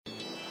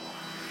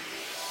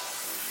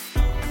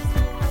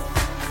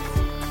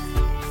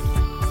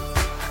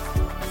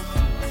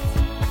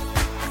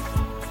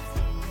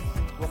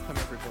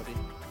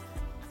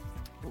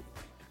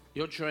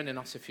You're joining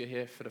us if you're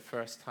here for the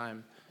first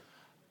time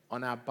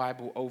on our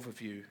Bible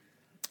overview.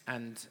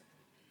 And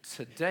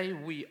today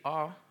we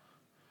are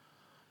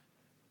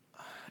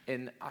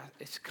in,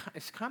 it's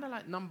kind of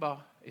like number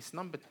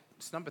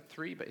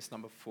 3, but it's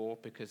number 4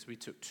 because we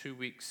took 2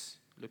 weeks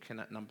looking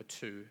at number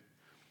 2,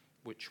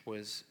 which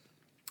was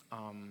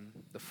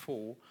the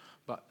fall.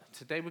 But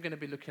today we're going to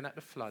be looking at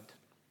the flood.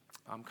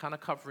 I'm kind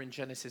of covering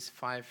Genesis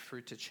 5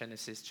 through to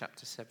Genesis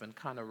chapter 7,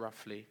 kind of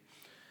roughly.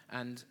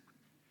 And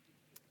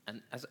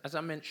as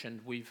I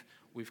mentioned, we've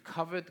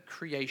covered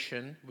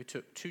creation. We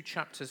took 2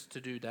 chapters to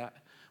do that.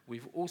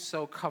 We've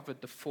also covered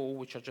the fall,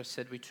 which I just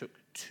said we took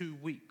 2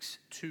 weeks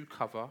to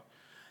cover.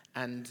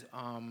 And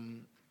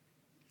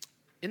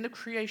in the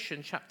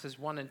creation chapters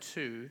 1 and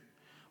 2,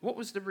 what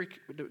was the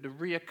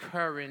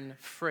reoccurring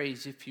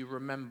phrase, if you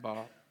remember,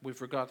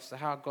 with regards to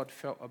how God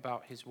felt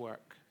about his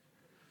work?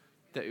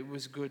 That it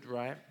was good,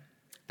 right?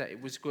 That it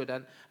was good.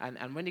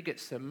 And when he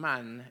gets to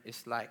man,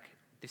 it's like,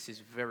 this is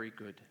very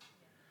good.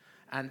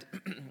 And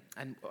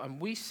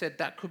we said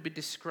that could be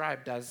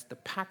described as the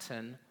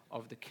pattern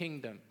of the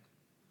kingdom.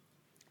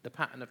 The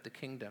pattern of the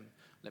kingdom.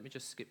 Let me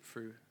just skip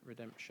through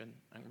redemption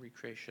and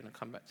recreation and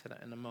come back to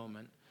that in a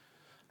moment.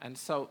 And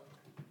so,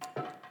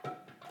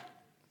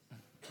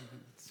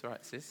 it's all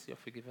right, sis, you're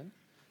forgiven.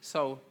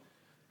 So,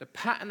 the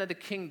pattern of the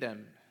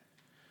kingdom.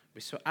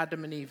 We saw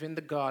Adam and Eve in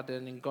the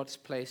garden, in God's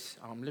place,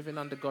 living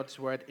under God's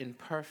word, in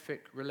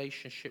perfect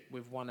relationship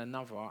with one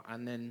another.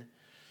 And then,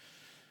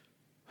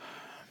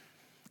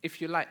 if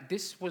you like,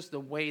 this was the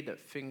way that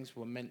things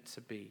were meant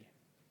to be.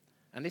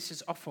 And this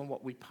is often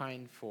what we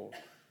pine for,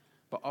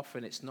 but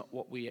often it's not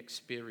what we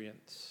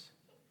experience.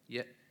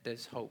 Yet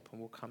there's hope, and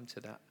we'll come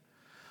to that.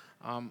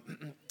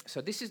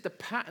 So this is the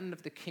pattern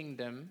of the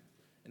kingdom,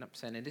 and I'm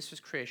saying, and this was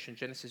creation,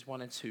 Genesis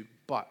 1 and 2,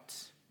 but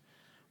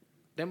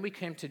then we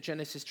came to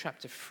Genesis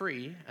chapter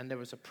 3, and there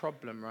was a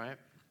problem, right?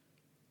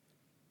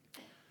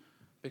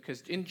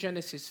 Because in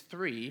Genesis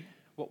 3,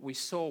 what we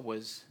saw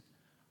was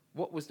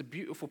what was the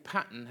beautiful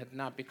pattern had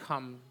now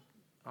become,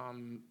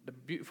 the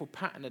beautiful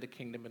pattern of the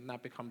kingdom had now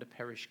become the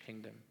perished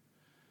kingdom.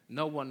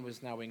 No one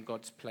was now in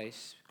God's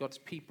place. God's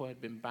people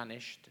had been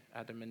banished,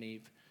 Adam and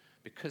Eve,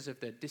 because of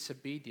their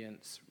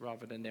disobedience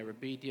rather than their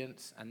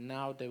obedience, and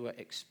now they were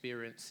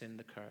experiencing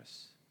the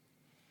curse.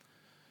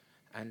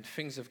 And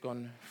things have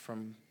gone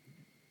from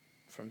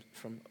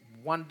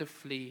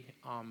wonderful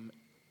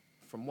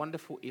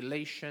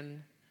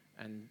elation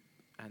and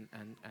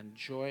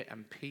joy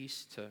and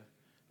peace to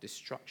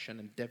destruction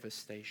and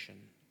devastation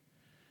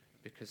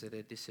because of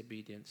their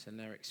disobedience, and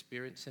they're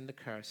experiencing the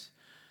curse.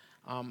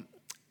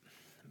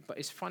 But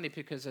it's funny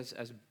because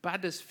as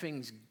bad as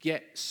things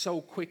get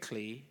so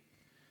quickly,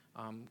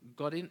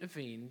 God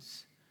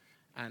intervenes,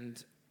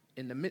 and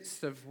in the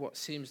midst of what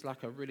seems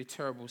like a really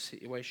terrible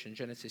situation,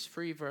 Genesis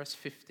 3 verse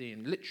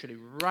 15, literally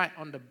right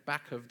on the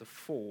back of the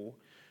fall,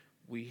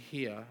 we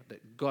hear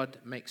that God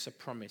makes a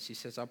promise. He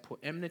says, I'll put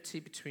enmity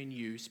between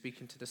you,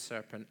 speaking to the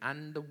serpent,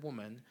 and the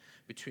woman,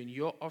 between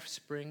your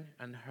offspring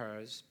and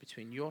hers,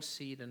 between your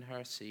seed and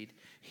her seed.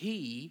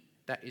 He,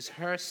 that is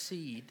her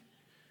seed,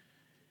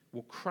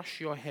 will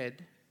crush your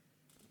head,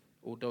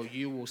 although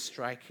you will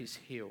strike his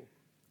heel.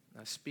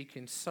 Now,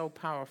 speaking so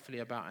powerfully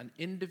about an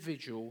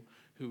individual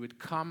who would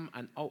come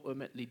and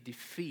ultimately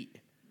defeat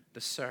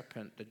the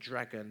serpent, the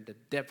dragon, the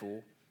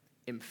devil,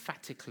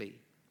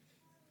 emphatically,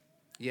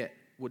 yet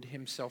would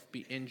himself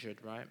be injured,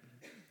 right?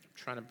 I'm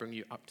trying to bring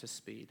you up to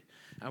speed.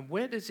 And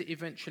where does it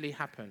eventually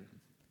happen?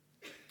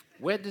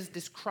 Where does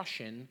this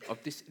crushing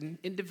of this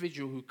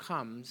individual who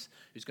comes,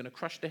 who's going to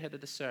crush the head of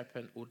the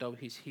serpent, although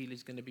his heel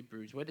is going to be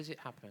bruised, where does it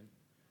happen?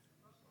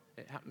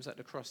 It happens at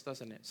the cross,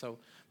 doesn't it? So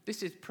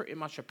this is pretty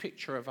much a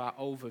picture of our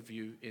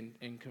overview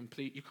in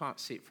complete. You can't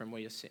see it from where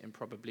you're sitting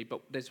probably,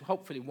 but there's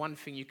hopefully one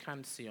thing you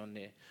can see on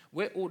there.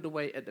 We're all the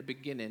way at the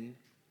beginning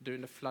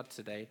during the flood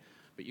today,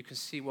 but you can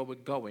see where we're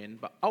going.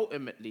 But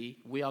ultimately,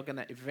 we are going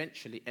to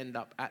eventually end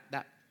up at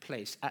that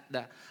place, at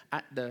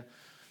the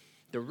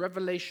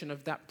revelation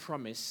of that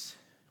promise,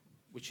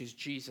 which is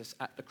Jesus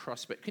at the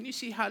cross. But can you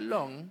see how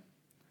long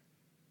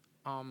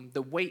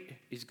the wait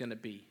is going to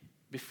be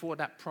before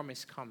that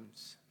promise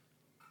comes?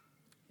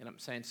 You know what I'm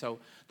saying? So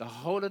the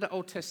whole of the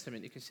Old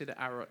Testament, you can see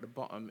the arrow at the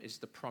bottom, is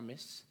the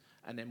promise,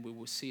 and then we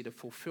will see the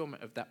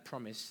fulfillment of that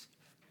promise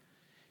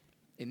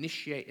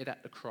initiated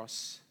at the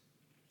cross,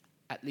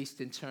 at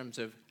least in terms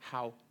of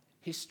how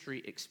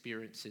history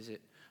experiences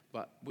it.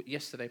 But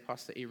yesterday,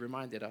 Pastor E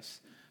reminded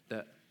us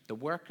that the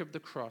work of the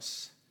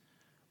cross,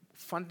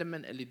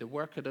 fundamentally the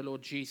work of the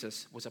Lord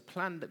Jesus, was a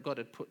plan that God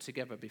had put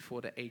together before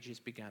the ages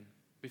began,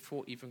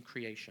 before even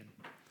creation.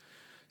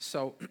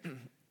 So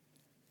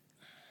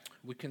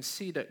we can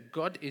see that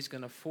God is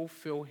going to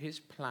fulfill his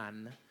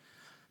plan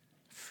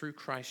through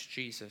Christ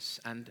Jesus.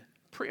 And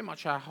pretty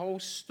much our whole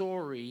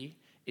story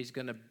is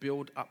going to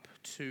build up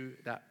to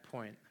that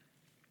point.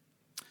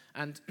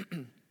 And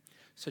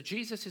so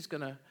Jesus is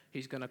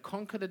he's going to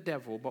conquer the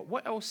devil, but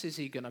what else is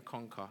he going to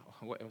conquer?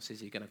 What else is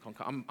he going to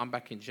conquer? I'm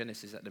back in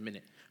Genesis at the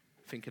minute,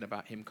 thinking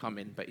about him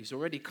coming, but he's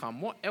already come.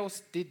 What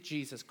else did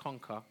Jesus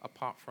conquer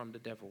apart from the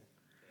devil?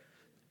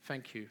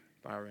 Thank you,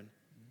 Byron.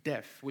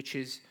 Death, which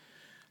is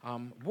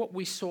what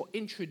we saw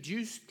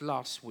introduced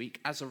last week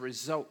as a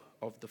result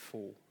of the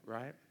fall,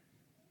 right?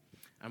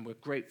 And we're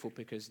grateful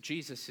because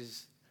Jesus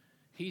is,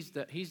 he's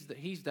the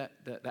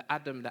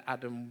Adam that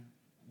Adam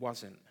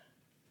wasn't.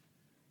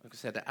 Like I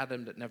said, the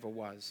Adam that never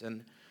was.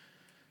 And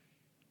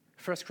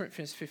 1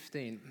 Corinthians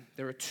 15,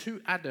 there are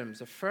two Adams.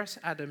 The first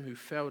Adam who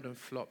failed and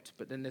flopped,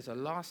 but then there's a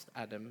last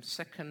Adam,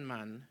 second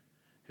man,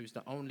 who's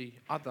the only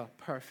other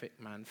perfect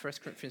man. 1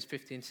 Corinthians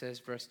 15 says,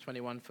 verse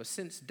 21, for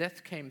since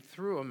death came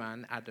through a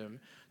man, Adam,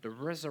 the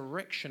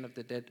resurrection of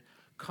the dead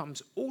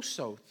comes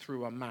also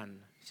through a man.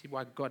 See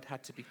why God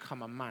had to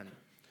become a man.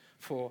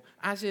 For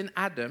as in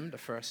Adam, the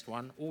first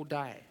one, all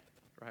die,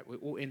 right? We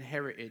all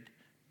inherited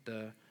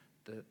the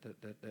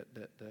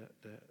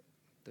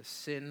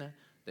sin,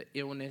 the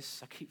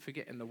illness. I keep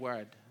forgetting the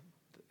word.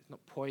 It's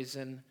not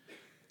poison,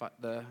 but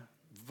the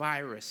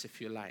virus, if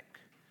you like,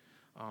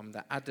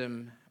 that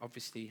Adam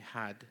obviously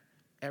had.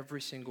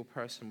 Every single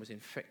person was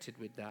infected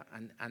with that,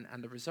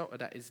 and the result of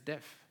that is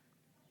death,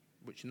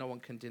 which no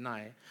one can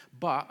deny.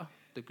 But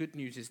the good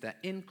news is that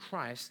in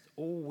Christ,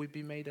 all will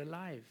be made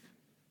alive.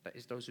 That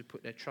is those who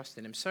put their trust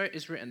in him. So it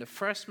is written, the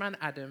first man,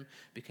 Adam,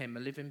 became a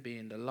living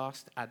being. The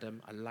last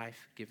Adam, a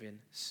life-giving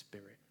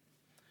spirit.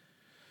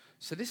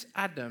 So this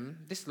Adam,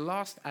 this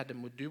last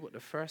Adam would do what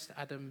the first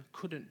Adam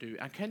couldn't do.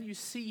 And can you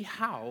see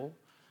how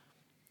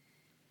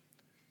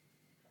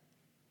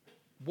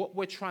what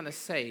we're trying to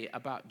say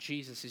about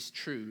Jesus is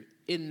true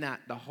in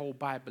that the whole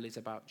Bible is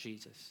about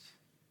Jesus?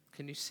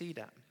 Can you see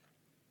that?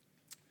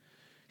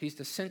 He's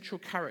the central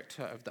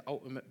character of the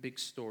ultimate big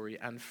story.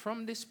 And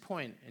from this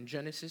point in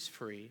Genesis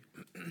 3,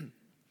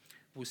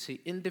 we'll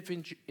see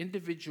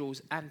individuals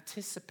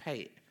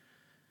anticipate.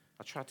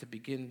 I tried to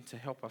begin to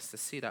help us to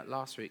see that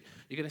last week.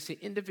 You're going to see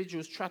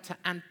individuals try to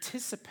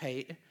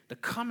anticipate the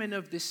coming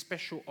of this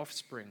special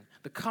offspring,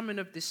 the coming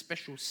of this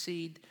special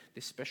seed,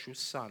 this special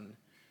son,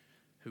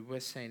 who we're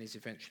saying is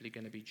eventually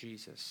going to be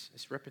Jesus.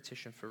 It's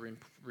repetition for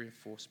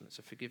reinforcement,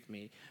 so forgive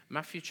me.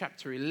 Matthew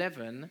chapter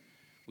 11,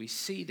 we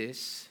see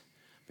this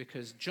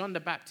because John the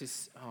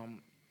Baptist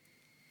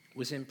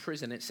was in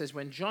prison. It says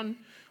when John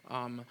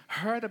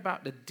heard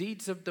about the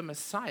deeds of the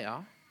Messiah,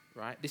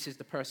 right? This is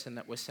the person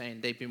that we're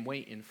saying they've been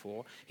waiting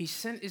for. He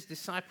sent his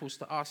disciples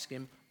to ask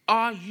him,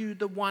 are you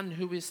the one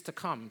who is to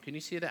come? Can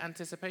you see the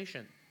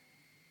anticipation?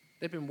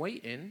 They've been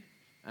waiting,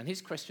 and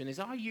his question is,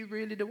 are you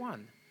really the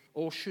one?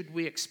 Or should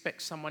we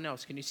expect someone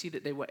else? Can you see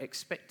that they were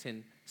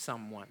expecting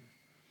someone?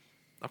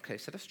 Okay,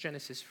 so that's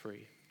Genesis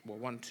 3. Well,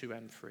 1, 2,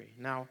 and 3.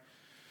 Now,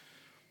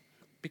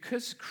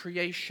 because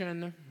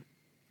creation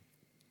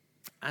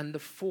and the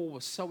fall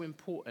was so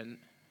important,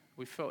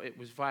 we felt it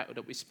was vital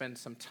that we spend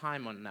some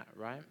time on that,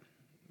 right?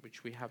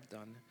 Which we have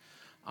done.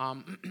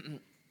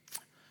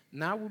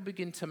 Now we'll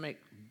begin to make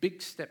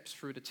big steps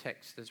through the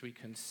text as we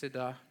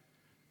consider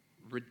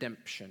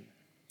redemption,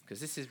 because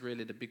this is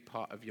really the big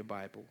part of your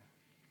Bible.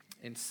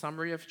 In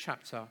summary of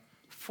chapter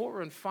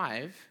 4 and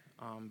 5,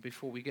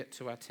 before we get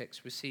to our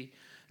text, we see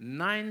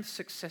 9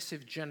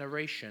 successive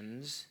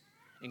generations,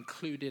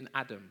 including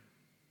Adam.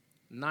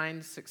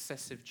 9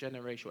 successive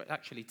generations, well,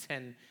 actually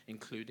 10,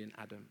 including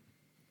Adam.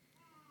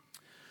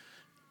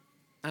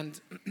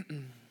 And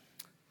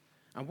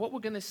what we're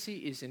going to see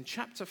is in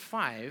chapter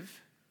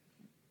 5,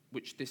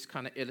 which this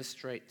kind of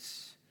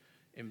illustrates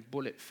in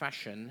bullet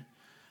fashion,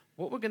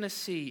 what we're going to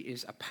see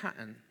is a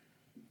pattern.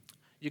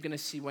 You're going to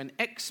see when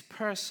X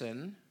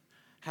person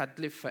had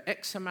lived for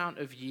X amount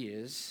of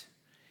years,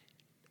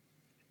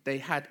 they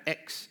had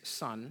X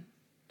son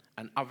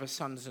and other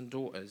sons and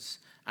daughters,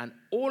 and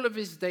all of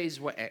his days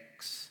were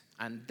X,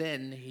 and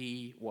then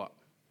he what?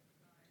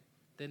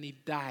 Then he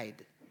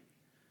died.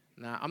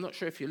 Now, I'm not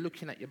sure if you're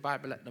looking at your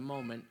Bible at the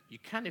moment. You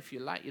can if you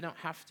like. You don't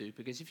have to,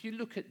 because if you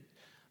look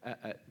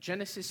at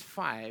Genesis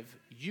 5,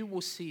 you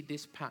will see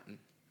this pattern,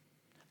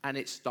 and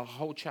it's the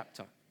whole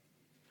chapter,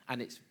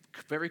 and it's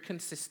very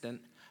consistent,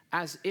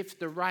 as if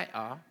the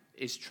writer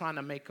is trying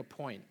to make a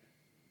point.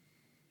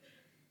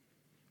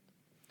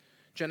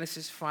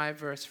 Genesis 5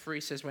 verse 3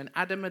 says, when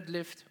Adam had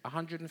lived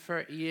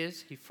 130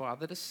 years, he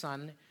fathered a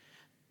son.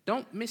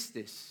 Don't miss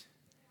this.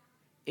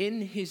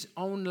 In his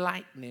own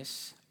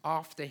likeness,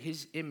 after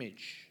his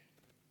image.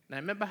 Now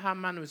remember how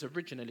man was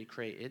originally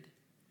created?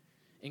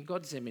 In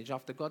God's image,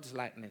 after God's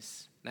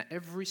likeness. Now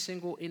every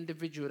single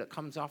individual that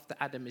comes after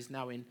Adam is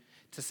now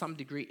to some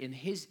degree in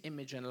his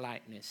image and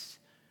likeness.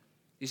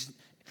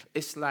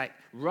 It's like,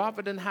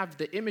 rather than have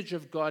the image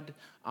of God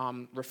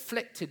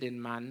reflected in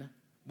man,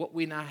 what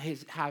we now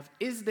have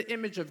is the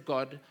image of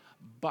God,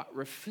 but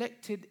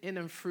reflected in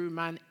and through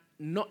man,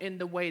 not in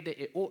the way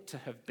that it ought to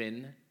have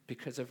been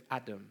because of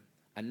Adam.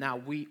 And now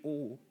we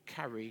all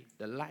carry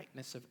the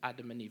likeness of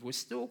Adam and Eve. We're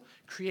still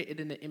created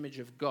in the image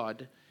of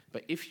God,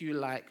 but if you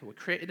like, we're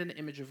created in the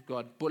image of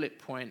God, bullet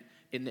point,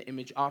 in the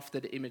image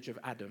after the image of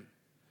Adam.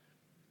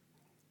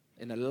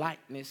 In the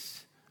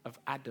likeness of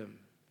Adam.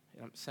 You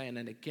know what I'm saying?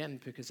 And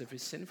again, because of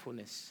his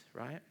sinfulness,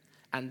 right?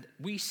 And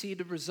we see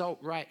the result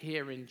right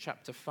here in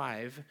chapter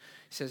 5. It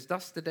says,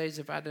 thus the days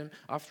of Adam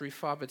after he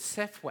fathered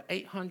Seth were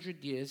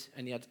 800 years,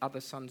 and he had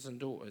other sons and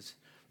daughters.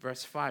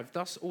 Verse 5,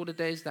 thus all the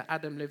days that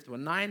Adam lived were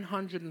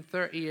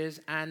 930 years,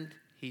 and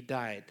he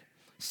died.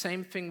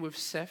 Same thing with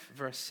Seth,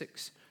 verse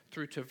 6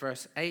 through to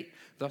verse 8.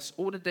 Thus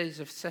all the days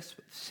of Seth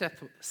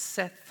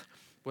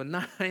were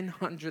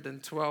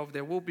 912.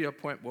 There will be a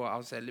point where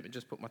I'll say, let me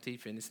just put my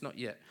teeth in. It's not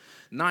yet.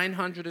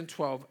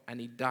 912, and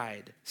he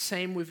died.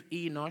 Same with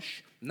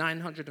Enosh,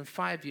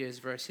 905 years,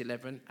 verse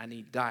 11, and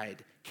he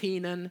died.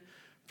 Kenan,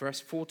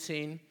 verse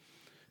 14,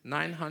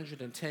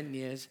 910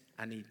 years,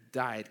 and he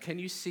died. Can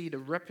you see the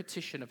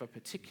repetition of a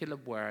particular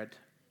word?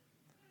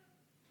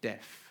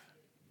 Death.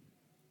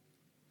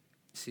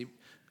 See,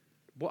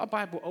 what a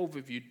Bible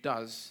overview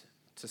does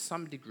to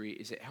some degree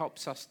is it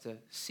helps us to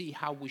see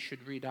how we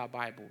should read our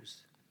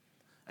Bibles.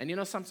 And you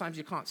know, sometimes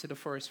you can't see the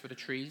forest for the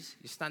trees.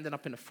 You're standing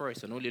up in the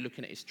forest and all you're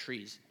looking at is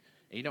trees.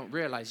 And you don't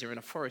realize you're in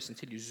a forest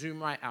until you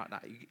zoom right out.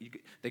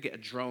 They get a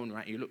drone,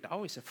 right? You look,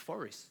 oh, it's a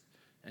forest.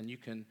 And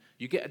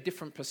you get a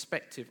different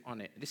perspective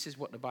on it. This is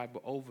what the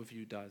Bible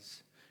overview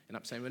does. And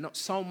I'm saying we're not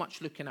so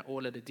much looking at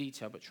all of the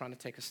detail, but trying to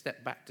take a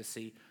step back to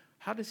see,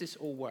 how does this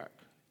all work?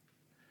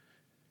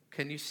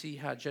 Can you see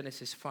how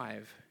Genesis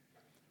 5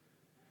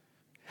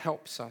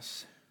 helps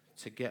us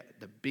to get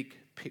the big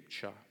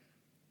picture?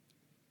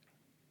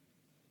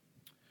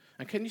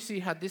 And can you see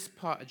how this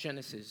part of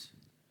Genesis,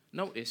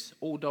 notice,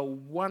 although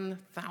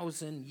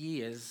 1,000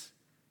 years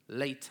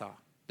later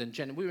than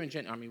we were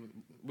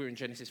in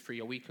Genesis 3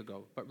 a week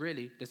ago, but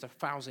really there's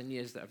 1,000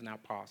 years that have now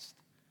passed.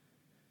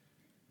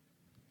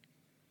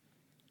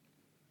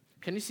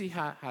 Can you see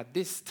how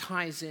this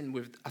ties in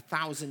with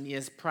 1,000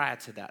 years prior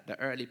to that, the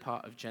early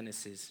part of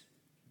Genesis?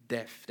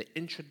 Death, the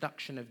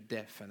introduction of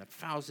death, and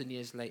 1,000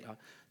 years later,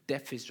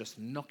 death is just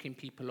knocking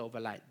people over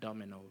like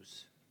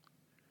dominoes.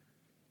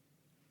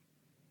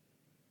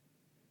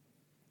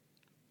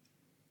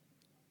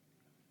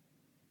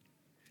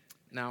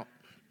 Now,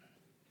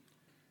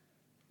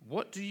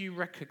 what do you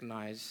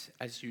recognize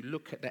as you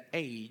look at the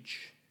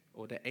age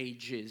or the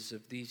ages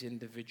of these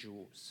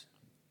individuals?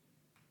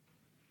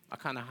 I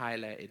kind of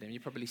highlighted them.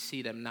 You probably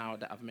see them now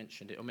that I've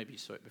mentioned it, or maybe you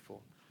saw it before.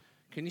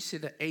 Can you see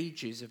the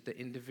ages of the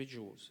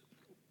individuals?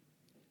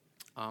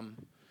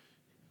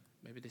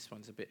 Maybe this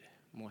one's a bit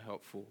more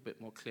helpful, a bit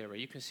more clearer.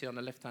 You can see on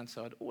the left-hand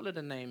side all of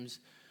the names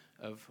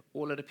of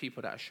all of the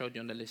people that I showed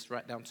you on the list,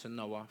 right down to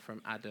Noah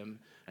from Adam.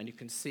 And you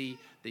can see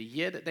the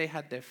year that they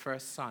had their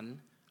first son,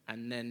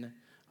 and then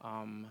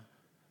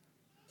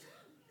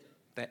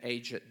their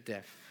age at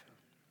death.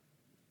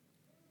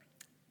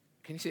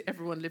 Can you see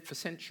everyone lived for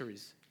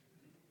centuries?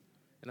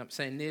 And I'm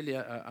saying nearly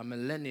a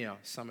millennia,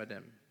 some of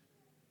them.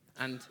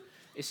 And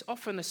it's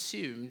often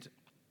assumed,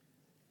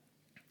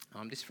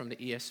 this is from the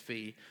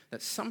ESV,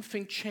 that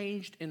something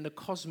changed in the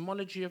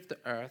cosmology of the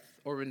earth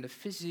or in the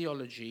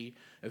physiology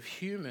of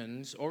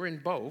humans, or in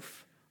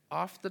both,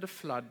 after the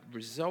flood,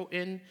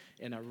 resulting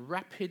in a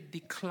rapid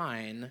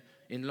decline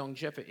in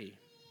longevity,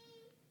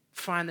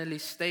 finally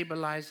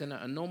stabilizing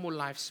at a normal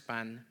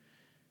lifespan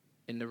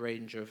in the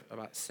range of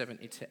about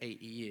 70 to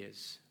 80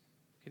 years.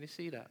 Can you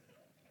see that?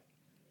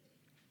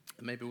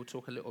 And maybe we'll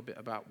talk a little bit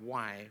about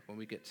why when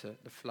we get to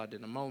the flood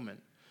in a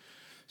moment.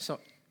 So,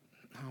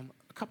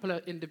 a couple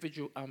of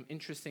individual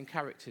interesting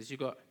characters. You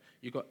got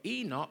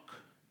Enoch,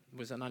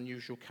 was an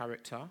unusual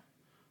character.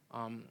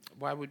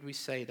 Why would we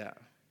say that?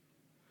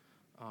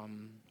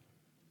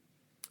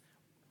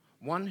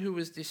 One who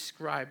was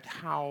described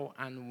how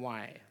and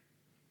why. It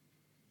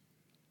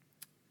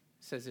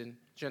says in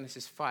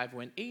Genesis 5,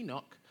 when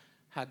Enoch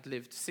had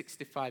lived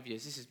 65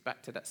 years, this is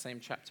back to that same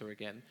chapter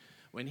again.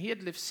 When he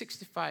had lived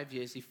 65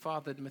 years, he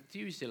fathered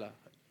Methuselah.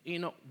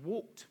 Enoch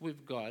walked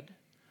with God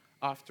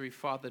after he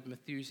fathered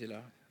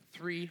Methuselah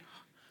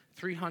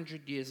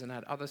 300 years and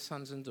had other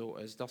sons and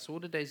daughters. Thus all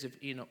the days of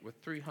Enoch were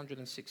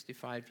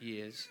 365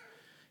 years.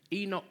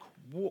 Enoch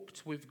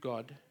walked with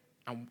God,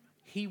 and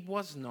he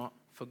was not,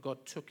 for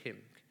God took him.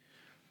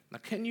 Now,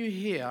 can you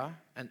hear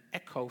an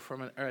echo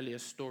from an earlier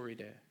story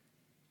there?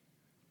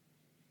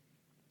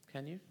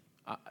 Can you?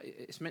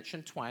 It's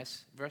mentioned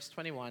twice, verse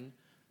 21,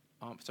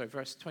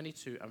 verse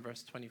 22 and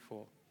verse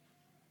 24.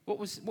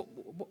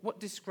 What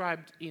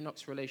described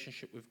Enoch's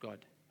relationship with God?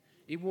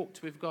 He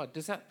walked with God.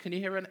 Can you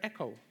hear an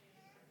echo?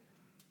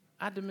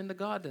 Adam in the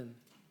garden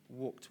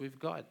walked with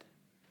God.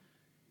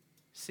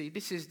 See,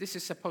 this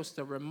is supposed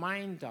to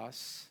remind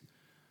us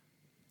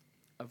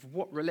of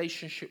what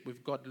relationship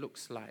with God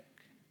looks like.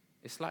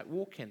 It's like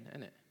walking,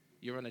 isn't it?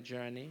 You're on a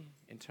journey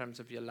in terms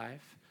of your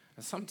life.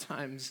 And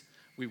sometimes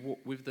we walk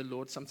with the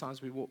Lord.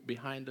 Sometimes we walk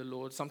behind the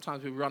Lord.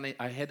 Sometimes we run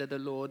ahead of the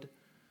Lord.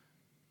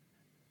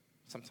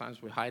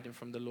 Sometimes we're hiding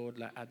from the Lord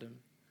like Adam.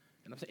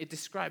 And it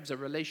describes a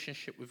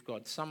relationship with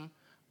God. Some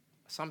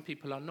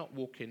people are not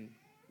walking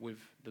with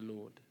the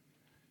Lord.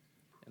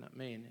 You know what I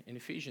mean? In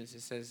Ephesians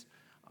it says,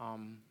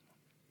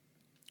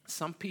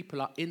 some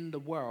people are in the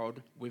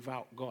world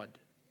without God.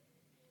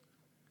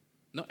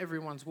 Not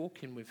everyone's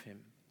walking with him,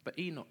 but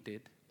Enoch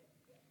did.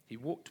 He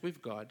walked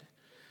with God.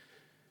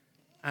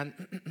 And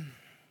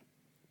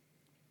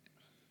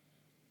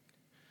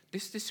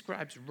This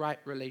describes right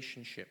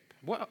relationship.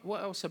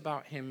 What else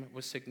about him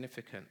was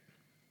significant?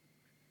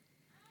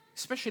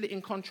 Especially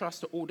in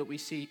contrast to all that we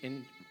see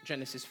in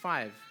Genesis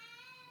 5.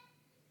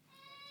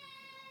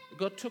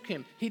 God took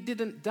him. He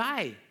didn't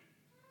die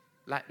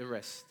like the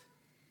rest.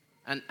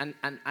 And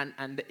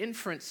the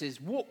inference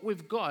is walk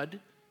with God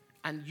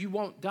and you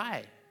won't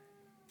die.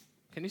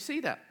 Can you see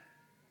that?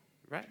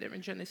 Right there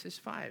in Genesis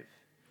 5.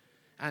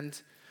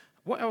 And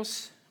what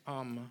else,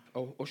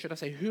 or should I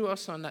say, who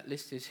else on that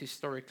list is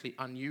historically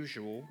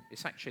unusual?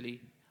 It's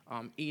actually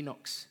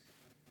Enoch's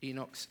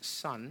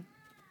son.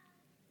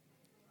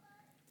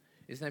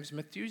 His name's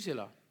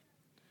Methuselah.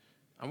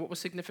 And what was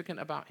significant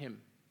about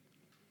him?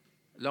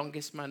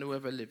 Longest man who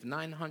ever lived,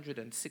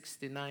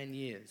 969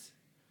 years.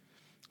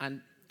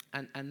 And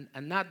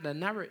now the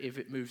narrative,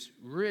 it moves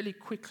really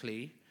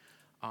quickly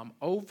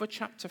over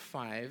chapter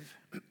 5,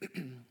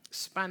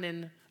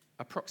 spanning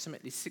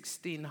approximately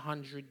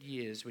 1,600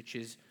 years, which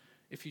is,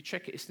 if you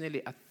check it, it's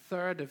nearly a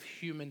third of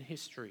human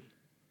history.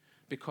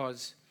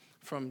 Because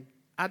from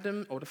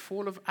Adam, or the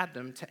fall of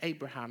Adam to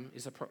Abraham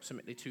is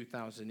approximately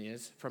 2,000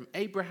 years. From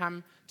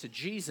Abraham to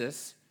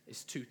Jesus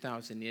is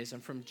 2,000 years.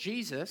 And from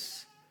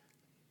Jesus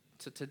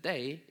to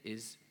today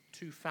is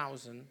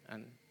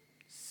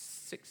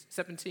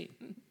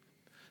 2017.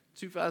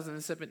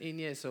 2017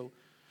 years. So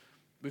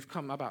we've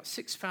come about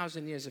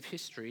 6,000 years of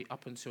history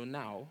up until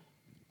now.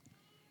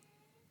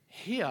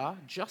 Here,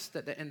 just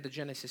at the end of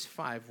Genesis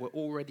 5, we're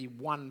already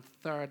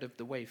 1/3 of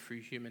the way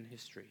through human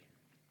history.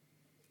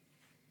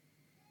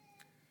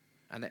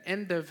 And the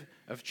end of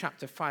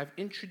chapter 5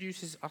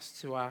 introduces us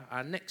to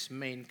our next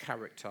main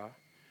character,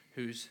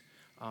 who's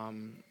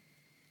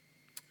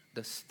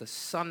the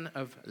son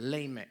of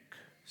Lamech.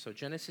 So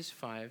Genesis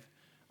 5,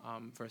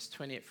 verse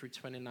 28 through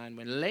 29.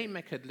 When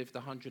Lamech had lived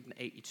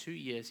 182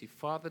 years, he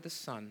fathered a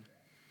son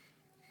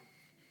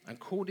and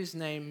called his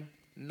name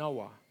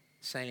Noah,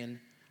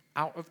 saying,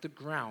 out of the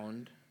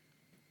ground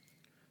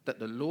that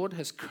the Lord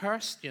has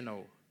cursed,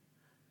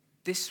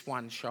 this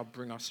one shall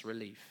bring us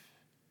relief.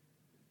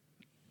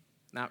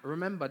 Now,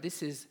 remember,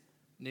 this is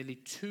nearly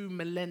 2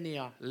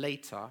 millennia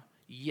later,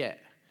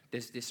 yet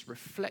there's this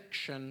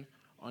reflection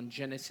on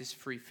Genesis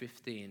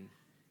 3:15.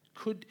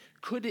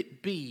 Could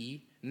it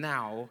be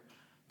now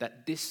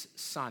that this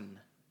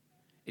son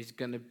is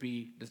going to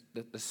be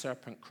the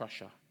serpent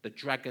crusher, the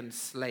dragon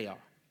slayer?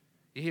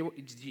 Do you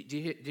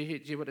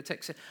hear what the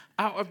text says?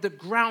 Out of the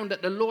ground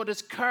that the Lord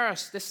has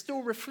cursed. They're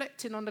still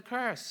reflecting on the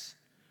curse.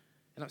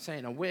 You know what I'm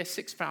saying? And we're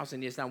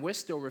 6,000 years now. We're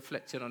still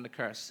reflecting on the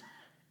curse.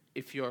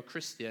 If you're a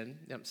Christian, you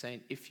know what I'm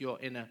saying? If you're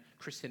in a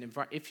Christian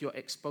environment, if you're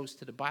exposed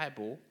to the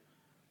Bible.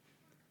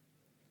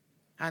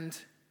 And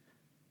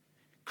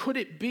could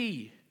it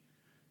be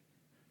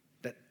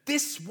that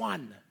this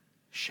one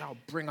shall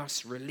bring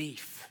us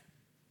relief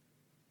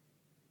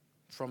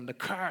from the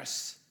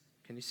curse?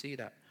 Can you see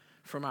that?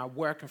 From our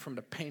work and from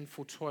the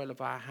painful toil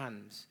of our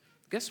hands.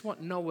 Guess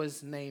what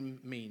Noah's name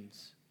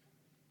means?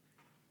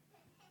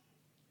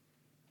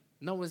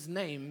 Noah's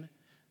name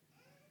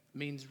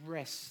means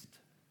rest.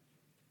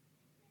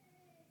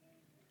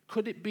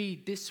 Could it be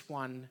this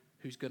one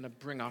who's going to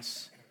bring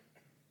us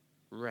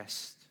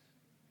rest?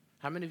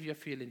 How many of you are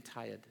feeling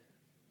tired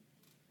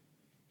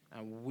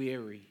and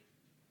weary,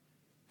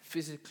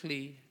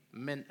 physically,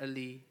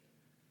 mentally,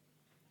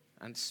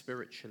 and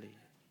spiritually?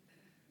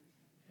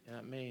 You know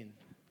what I mean?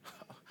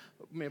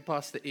 Me and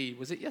Pastor E,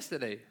 was it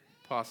yesterday,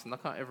 Pastor? And I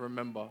can't ever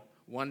remember.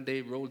 One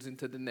day rolls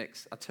into the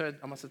next. I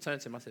must have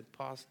turned to him. I said,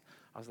 Pastor,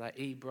 I was like,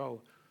 E,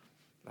 bro.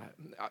 Like,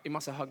 he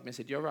must have hugged me and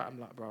said, you're right. I'm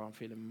like, bro, I'm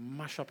feeling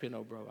mash up,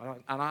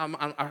 bro.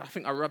 I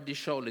think I rubbed his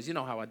shoulders. You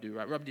know how I do,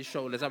 right? Rubbed his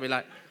shoulders. I'll be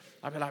like,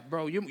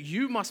 bro,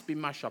 you must be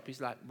mash up.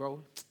 He's like,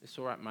 bro, it's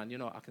all right, man.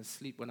 I can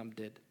sleep when I'm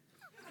dead.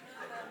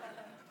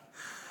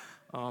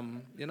 You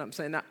know what I'm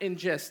saying? Now, in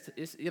jest,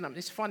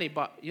 it's funny,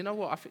 but you know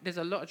what? I think there's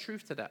a lot of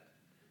truth to that.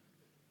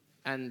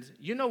 And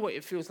you know what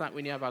it feels like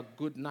when you have a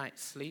good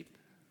night's sleep?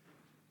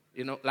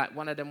 Like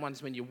one of them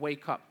ones when you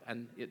wake up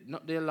and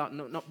not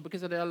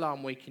because of the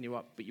alarm waking you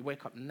up, but you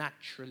wake up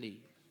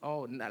naturally.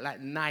 Oh,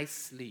 like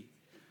nicely.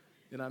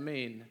 You know what I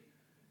mean?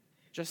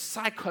 Just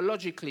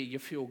psychologically, you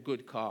feel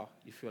good, Carl.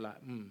 You feel like,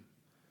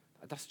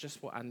 that's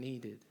just what I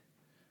needed.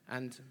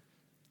 And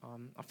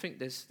I think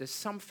there's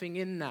something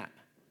in that.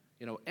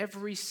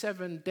 Every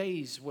 7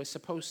 days we're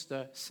supposed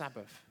to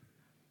Sabbath.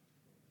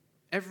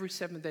 Every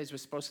 7 days we're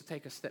supposed to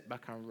take a step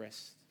back and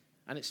rest.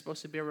 And it's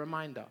supposed to be a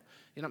reminder.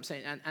 You know what I'm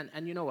saying?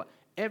 And you know what?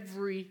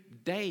 Every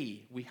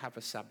day we have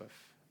a Sabbath.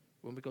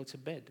 When we go to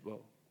bed,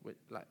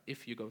 like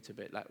if you go to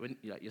bed, when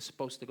you're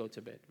supposed to go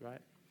to bed,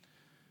 right?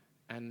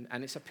 And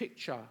it's a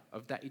picture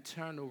of that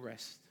eternal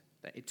rest,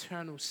 that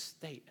eternal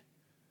state.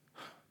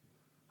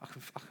 I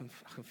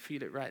can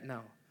feel it right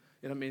now.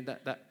 You know what I mean?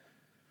 That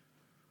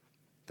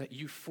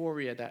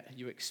euphoria that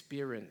you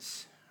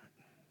experience.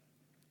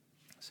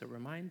 It's a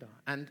reminder.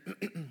 And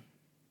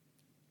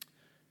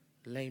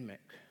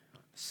Lamech,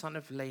 son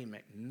of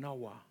Lamech,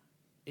 Noah,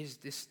 is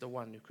this the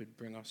one who could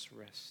bring us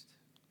rest?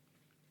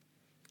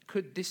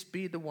 Could this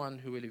be the one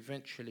who will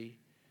eventually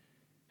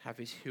have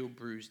his heel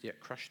bruised, yet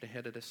crush the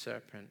head of the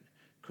serpent.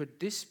 Could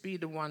this be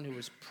the one who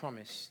was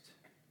promised?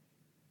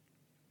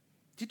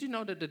 Did you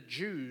know that the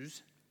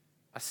Jews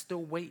are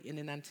still waiting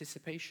in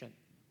anticipation?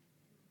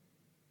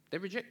 They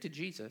rejected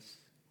Jesus,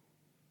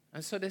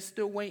 and so they're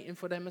still waiting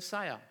for their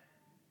Messiah.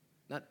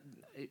 Now,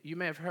 you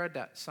may have heard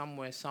that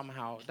somewhere,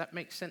 somehow. That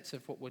makes sense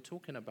of what we're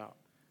talking about.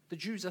 The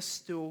Jews are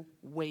still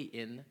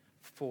waiting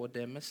for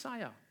their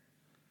Messiah.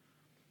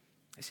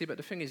 You see, but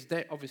the thing is,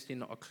 they're obviously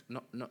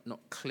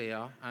not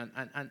clear,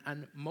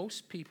 and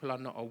most people are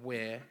not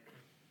aware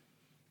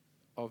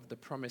of the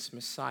promised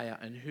Messiah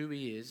and who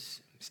he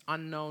is. It's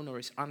unknown or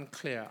it's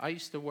unclear. I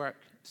used to work,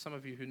 some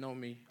of you who know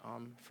me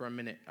for a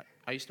minute,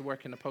 I used to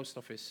work in the post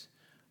office.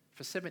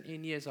 For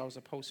 17 years, I was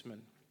a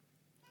postman.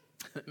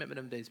 Remember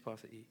them days,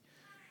 Pastor E?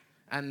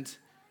 And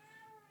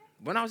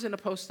when I was in the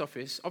post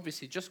office,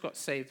 obviously just got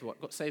saved,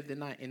 got saved in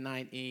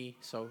 1990,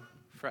 so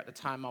throughout the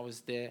time I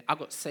was there, I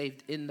got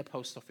saved in the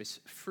post office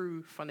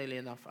through, funnily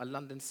enough, a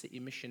London City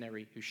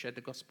missionary who shared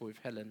the gospel with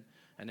Helen,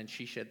 and then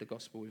she shared the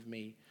gospel with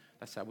me.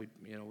 That's how we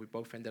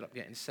both ended up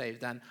getting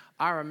saved. And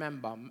I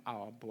remember,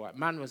 oh boy,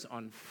 man was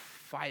on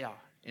fire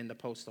in the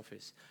post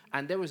office.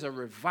 And there was a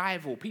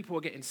revival. People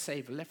were getting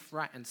saved left,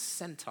 right, and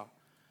center.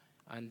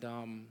 And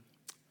I'm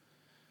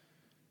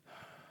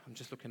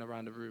just looking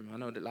around the room. I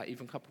know that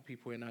even a couple of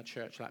people in our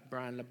church, like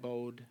Brian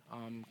LeBode,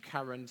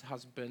 Karen's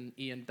husband,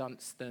 Ian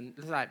Dunstan,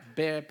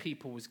 bare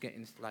people was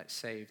getting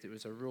saved. It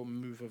was a real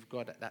move of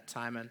God at that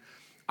time. And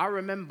I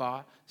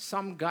remember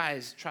some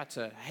guys tried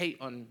to hate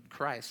on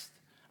Christ,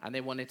 and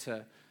they wanted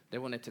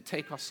to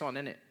take us on,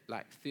 innit,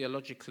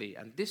 theologically.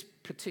 And this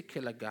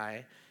particular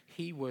guy,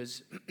 he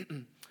was,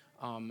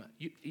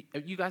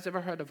 you guys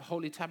ever heard of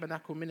Holy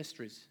Tabernacle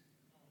Ministries?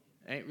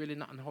 Ain't really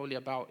nothing holy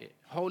about it.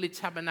 Holy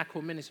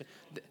Tabernacle Ministry.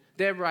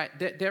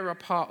 They're a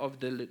part of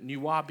the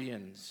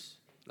Nuwabians,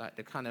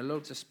 the kind of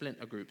loads of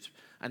splinter groups.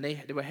 And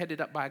they were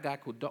headed up by a guy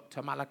called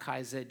Dr.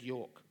 Malachi Z.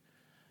 York.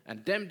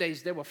 And them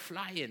days, they were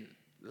flying,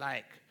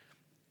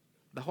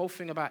 the whole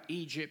thing about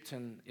Egypt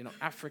and,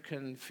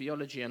 African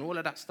theology and all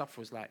of that stuff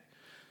was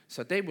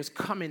so they was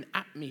coming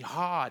at me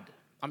hard.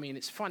 I mean,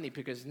 it's funny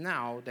because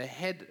now the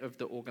head of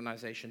the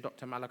organization,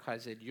 Dr. Malachi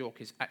Z. York,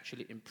 is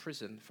actually in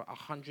prison for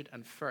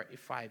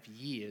 135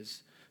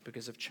 years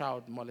because of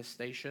child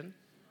molestation.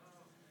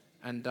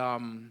 And,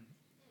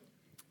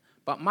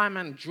 but my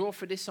man draw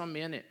for this on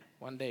me, innit?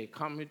 One day,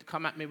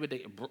 come at me with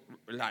it,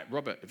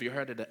 Robert, have you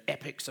heard of the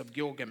Epics of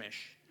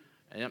Gilgamesh?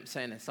 And you know what I'm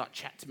saying? And start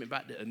chatting to me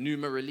about the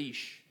Enuma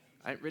Elish.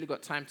 I ain't really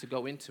got time to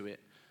go into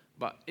it,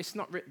 but it's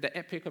not the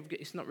epic of.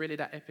 It's not really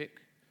that epic,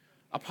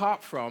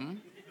 apart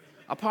from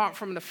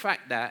the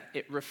fact that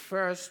it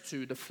refers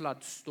to the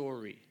flood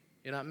story.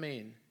 You know what I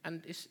mean?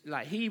 And it's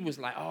he was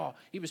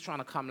he was trying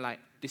to come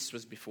this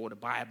was before the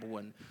Bible,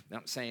 and you know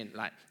what I'm saying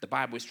the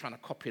Bible is trying to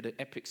copy the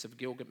epics of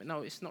Gilgamesh.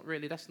 No, it's not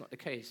really. That's not the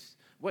case.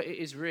 What it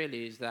is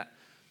really is that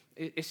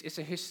it's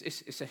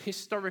a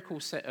historical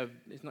set of.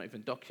 It's not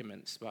even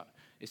documents, but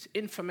it's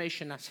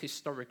information that's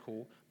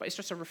historical, but it's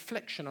just a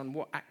reflection on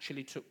what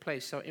actually took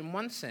place. So in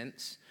one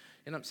sense,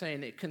 you know what I'm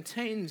saying, it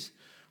contains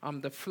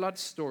the flood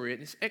story,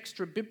 and it's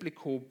extra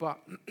biblical, but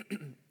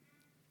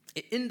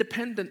it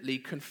independently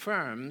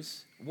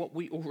confirms what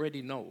we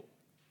already know.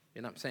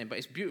 You know what I'm saying? But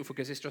it's beautiful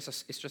because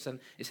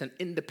it's an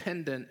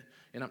independent,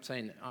 you know what I'm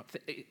saying?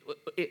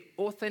 It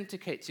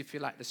authenticates, if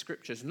you like, the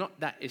scriptures. Not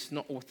that it's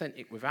not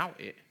authentic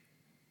without it,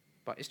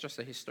 but it's just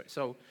a history.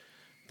 So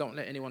don't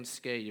let anyone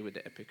scare you with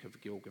the Epic of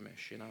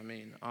Gilgamesh, you know what I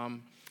mean?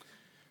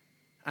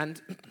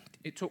 And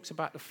it talks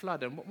about the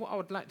flood. And what I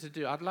would like to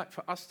do, I'd like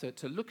for us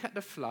to look at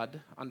the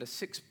flood under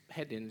 6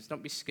 headings.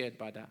 Don't be scared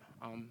by that.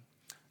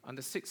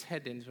 Under 6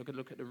 headings, we're going to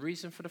look at the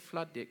reason for the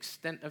flood, the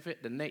extent of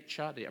it, the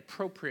nature, the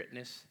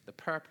appropriateness, the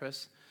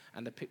purpose,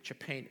 and the picture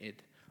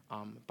painted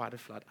by the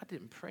flood. I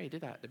didn't pray,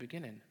 did I, at the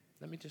beginning?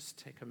 Let me just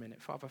take a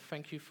minute. Father,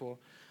 thank you for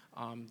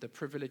the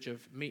privilege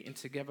of meeting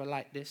together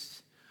like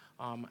this.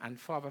 And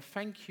Father,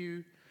 thank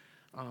you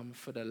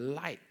for the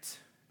light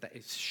that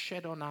is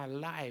shed on our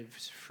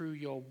lives through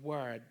your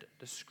word,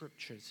 the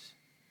scriptures.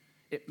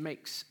 It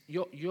makes,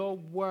 your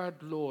word,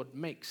 Lord,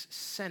 makes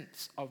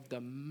sense of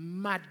the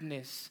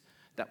madness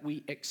that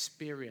we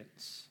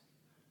experience.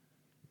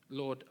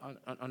 Lord, on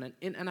an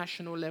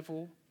international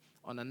level,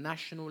 on a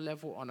national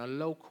level, on a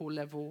local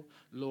level,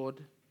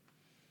 Lord,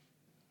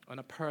 on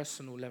a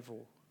personal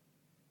level.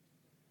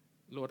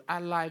 Lord,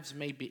 our lives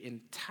may be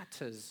in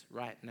tatters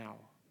right now,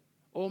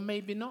 or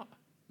maybe not.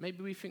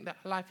 Maybe we think that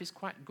life is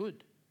quite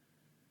good.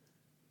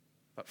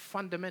 But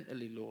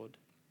fundamentally, Lord,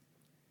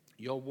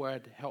 your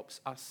word helps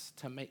us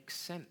to make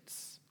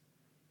sense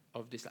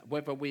of this.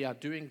 Whether we are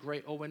doing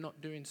great or we're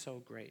not doing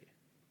so great,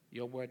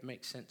 your word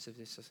makes sense of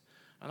this.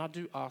 And I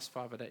do ask,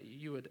 Father, that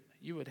you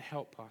would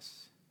help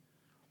us.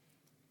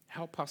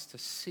 Help us to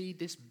see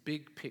this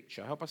big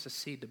picture. Help us to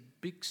see the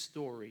big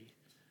story.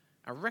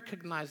 I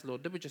recognize,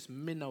 Lord, there were just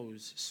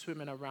minnows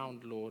swimming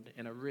around, Lord,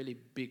 in a really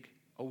big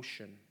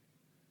ocean.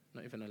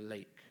 Not even a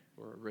lake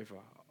or a river,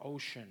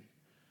 ocean,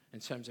 in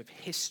terms of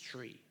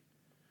history.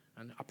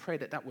 And I pray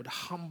that would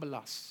humble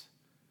us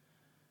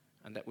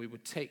and that we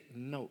would take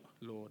note,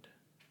 Lord,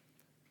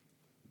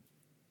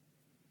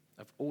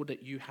 of all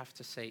that you have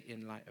to say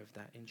in light of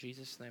that. In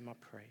Jesus' name I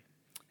pray.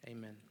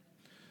 Amen.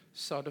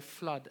 So the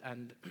flood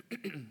and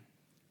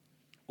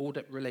all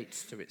that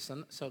relates to it.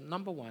 So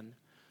number one,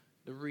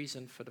 the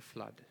reason for the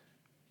flood.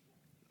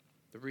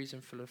 The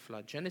reason for the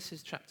flood.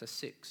 Genesis chapter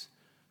 6,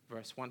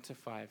 verse 1 to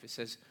 5. It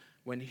says,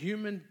 when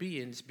human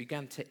beings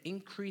began to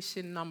increase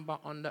in number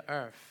on the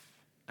earth,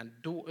 and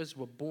daughters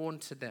were born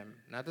to them.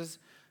 Now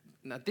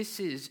this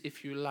is,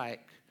 if you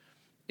like,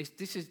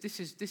 this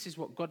is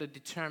what God had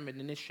determined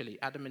initially.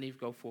 Adam and Eve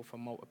go forth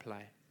and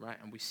multiply, right?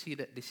 And we see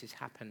that this is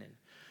happening.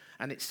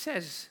 And it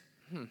says,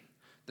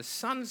 the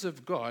sons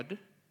of God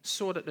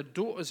saw that the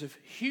daughters of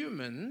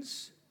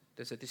humans,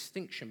 there's a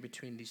distinction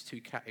between these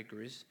two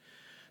categories.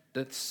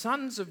 The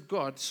sons of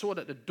God saw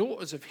that the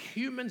daughters of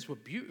humans were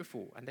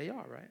beautiful, and they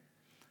are, right?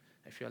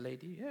 If you're a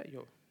lady, yeah,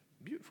 you're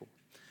beautiful.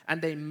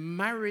 And they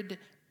married,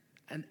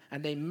 and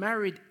they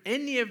married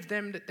any of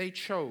them that they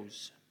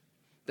chose.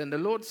 Then the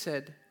Lord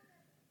said,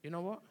 you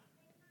know what?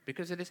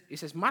 Because of this, he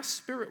says, my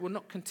spirit will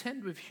not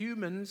contend with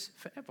humans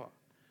forever,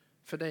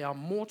 for they are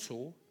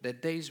mortal. Their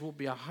days will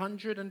be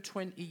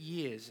 120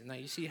 years. Now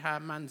you see how a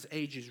man's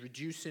age is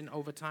reducing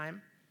over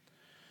time.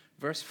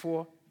 Verse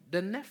 4,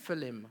 the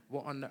Nephilim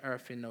were on the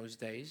earth in those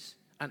days,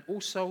 and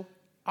also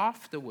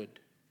afterward.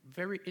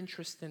 Very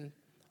interesting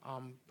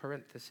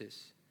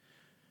parenthesis.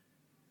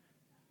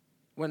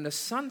 When the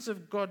sons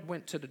of God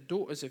went to the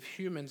daughters of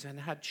humans and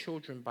had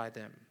children by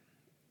them.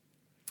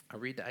 I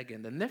read that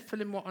again. The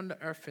Nephilim were on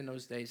the earth in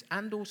those days,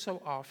 and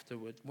also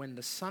afterward, when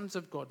the sons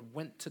of God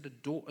went to the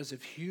daughters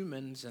of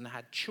humans and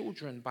had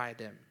children by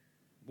them.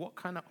 What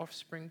kind of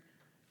offspring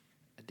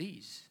are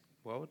these?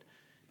 Well,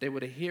 they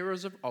were the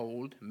heroes of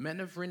old, men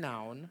of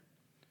renown.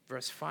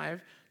 Verse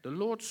 5, the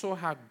Lord saw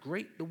how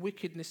great the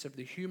wickedness of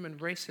the human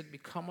race had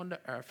become on the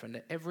earth, and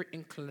that every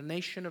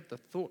inclination of the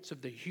thoughts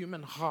of the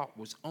human heart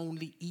was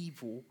only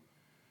evil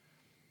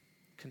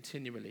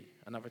continually.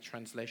 Another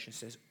translation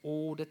says,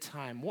 all the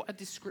time. What a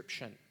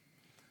description.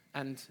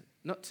 And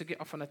not to get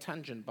off on a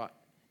tangent, but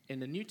in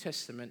the New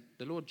Testament,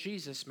 the Lord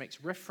Jesus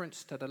makes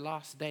reference to the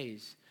last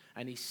days.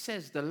 And he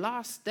says the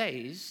last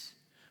days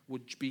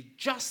would be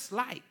just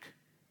like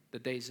the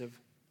days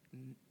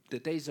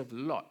of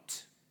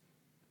Lot.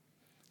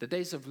 The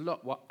days of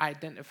Lot were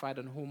identified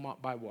and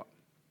hallmarked by what?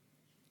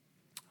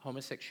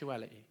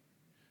 Homosexuality.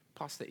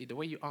 Pastor E, the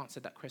way you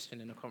answered that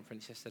question in the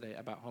conference yesterday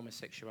about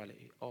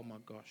homosexuality, oh my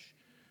gosh.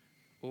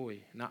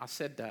 Oi. Now I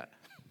said that,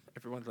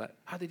 everyone's like,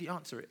 how did he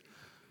answer it?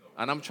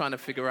 And I'm trying to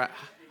figure out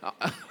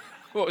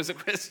what was the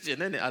question,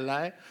 innit? I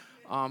lie.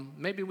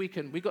 Maybe we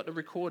got the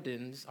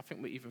recordings. I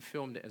think we even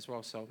filmed it as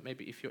well. So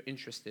maybe if you're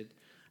interested,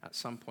 at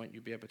some point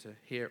you'll be able to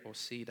hear or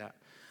see that.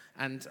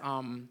 And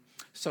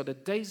so the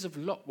days of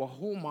Lot were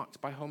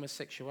hallmarked by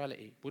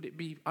homosexuality. Would it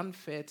be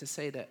unfair to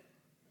say that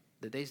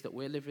the days that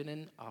we're living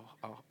in,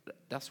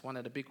 that's one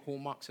of the big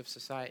hallmarks of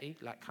society,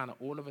 like kind of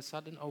all of a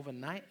sudden,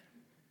 overnight?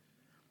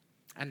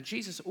 And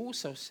Jesus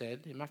also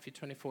said in Matthew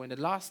 24, in the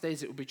last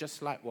days it will be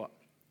just like what?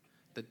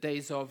 The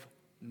days of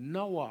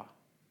Noah.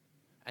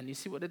 And you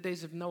see what the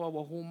days of Noah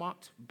were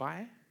hallmarked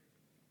by?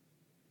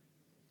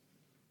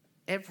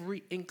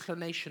 Every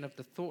inclination of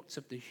the thoughts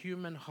of the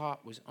human heart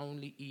was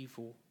only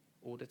evil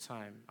all the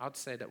time. I'd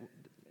say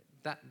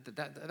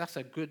that's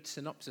a good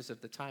synopsis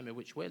of the time in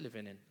which we're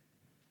living in.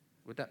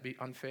 Would that be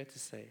unfair to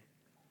say?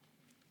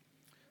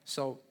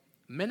 So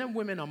men and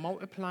women are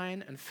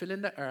multiplying and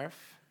filling the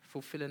earth,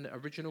 fulfilling the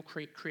original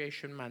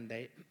creation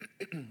mandate.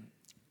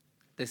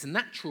 There's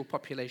natural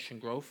population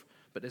growth,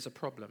 but there's a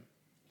problem.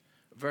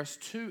 Verse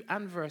 2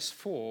 and verse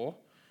 4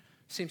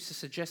 seems to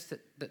suggest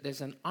that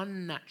there's an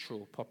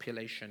unnatural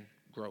population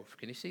growth.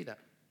 Can you see that?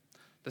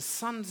 The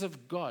sons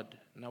of God.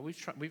 Now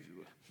which are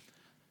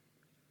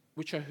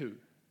who?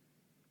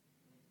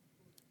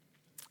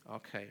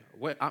 Okay.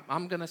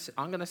 I'm gonna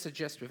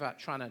suggest, without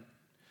trying to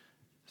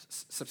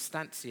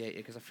substantiate it,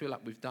 because I feel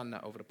like we've done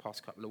that over the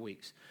past couple of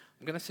weeks.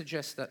 I'm gonna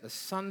suggest that the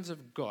sons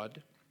of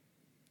God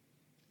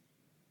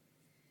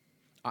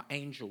are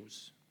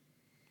angels,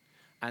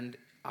 and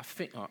I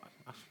think I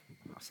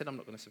said I'm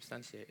not going to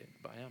substantiate it,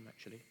 but I am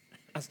actually.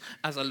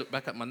 As I look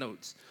back at my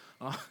notes.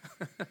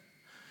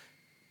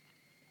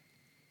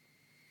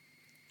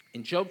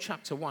 In Job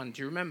chapter 1,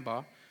 do you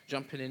remember,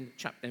 jumping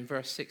in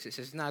verse 6, it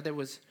says, now there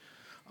was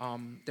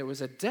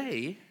a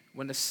day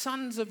when the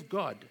sons of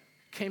God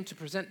came to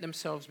present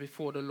themselves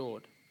before the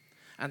Lord,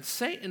 and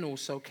Satan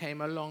also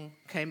came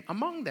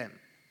among them.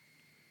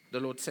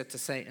 The Lord said to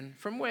Satan,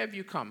 from where have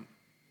you come?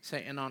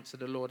 Satan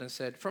answered the Lord and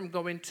said, from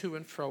going to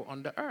and fro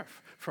on the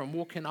earth, from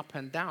walking up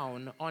and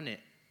down on it.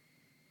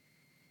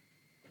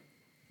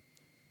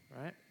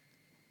 Right?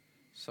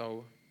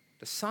 So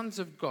the sons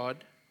of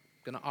God,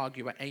 going to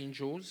argue, are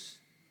angels,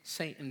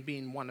 Satan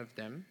being one of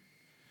them.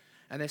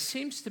 And there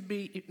seems to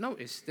be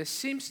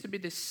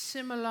this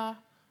similar,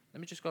 let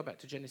me just go back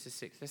to Genesis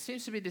 6. There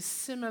seems to be this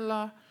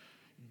similar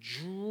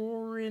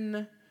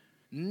drawing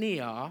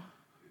near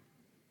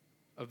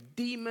of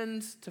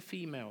demons to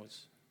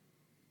females.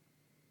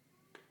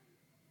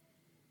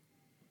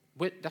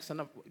 That's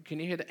enough. Can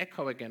you hear the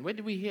echo again? Where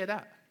did we hear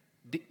that?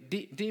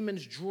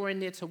 Demons drawing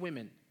near to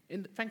women.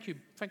 Thank you,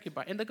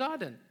 but in the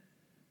garden,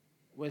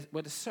 where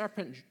the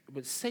serpent,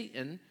 where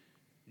Satan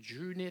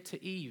drew near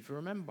to Eve.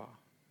 Remember,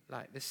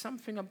 like there's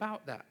something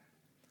about that.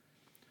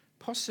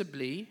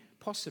 Possibly,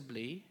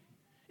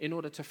 in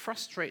order to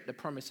frustrate the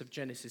promise of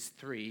Genesis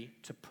 3,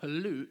 to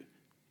pollute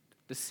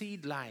the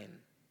seed line.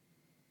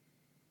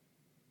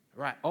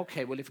 Right,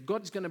 okay, well, if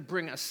God's going to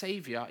bring a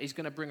savior, he's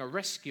going to bring a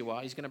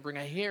rescuer, he's going to bring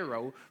a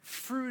hero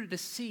through the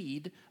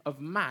seed of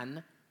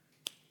man,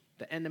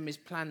 the enemy's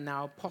plan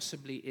now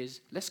possibly is,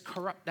 let's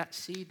corrupt that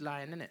seed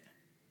line, innit?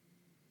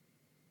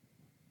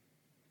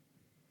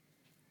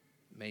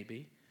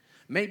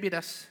 Maybe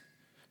that's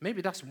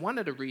one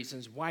of the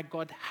reasons why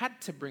God had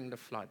to bring the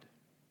flood.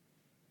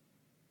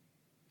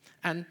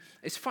 And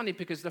it's funny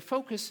because the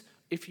focus,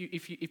 if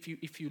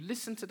you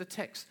listen to the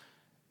text,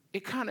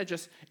 it kind of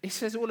just, it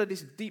says all of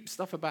this deep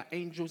stuff about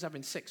angels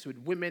having sex with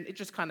women. It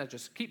just kind of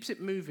just keeps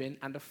it moving,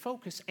 and the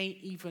focus ain't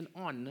even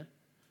on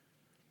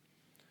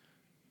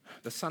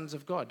the sons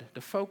of God.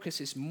 The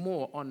focus is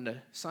more on the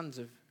sons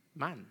of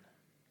man,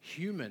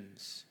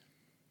 humans.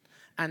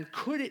 And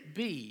could it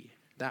be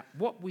that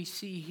what we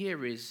see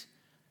here is,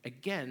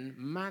 again,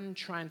 man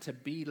trying to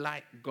be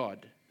like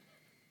God?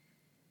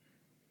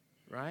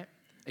 Right?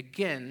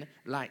 Again,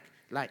 like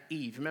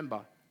Eve.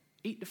 Remember,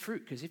 eat the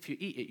fruit, because if you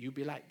eat it, you'll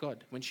be like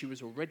God. When she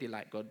was already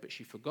like God, but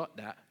she forgot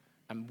that,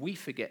 and we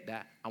forget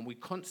that, and we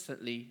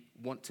constantly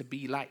want to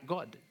be like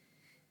God.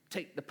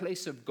 Take the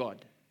place of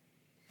God,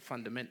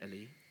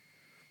 fundamentally.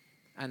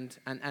 And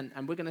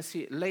we're going to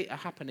see it later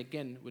happen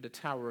again with the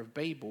Tower of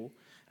Babel.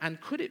 And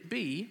could it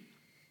be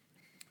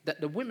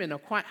that the women are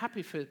quite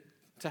happy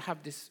to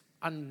have this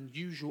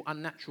unusual,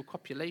 unnatural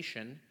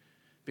copulation,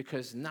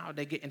 because now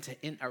they're getting to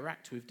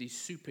interact with these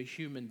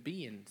superhuman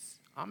beings?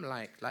 I'm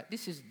like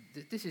this is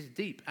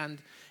deep.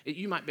 And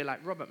you might be like,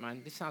 Robert,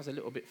 man, this sounds a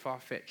little bit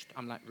far-fetched.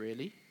 I'm like,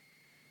 really?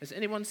 Has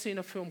anyone seen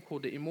a film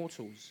called The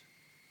Immortals?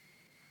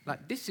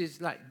 This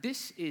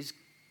is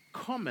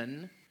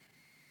common,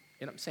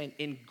 you know what I'm saying,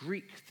 in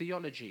Greek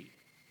theology.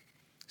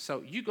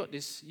 So you got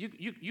this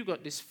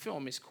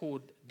film, it's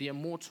called The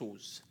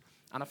Immortals.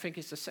 And I think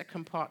it's the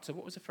second part to,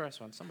 what was the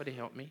first one? Somebody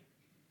help me.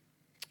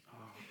 Oh,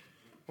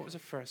 what was the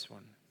first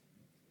one?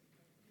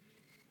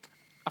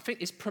 I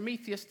think it's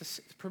Prometheus.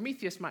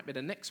 Prometheus might be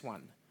the next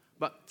one.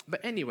 But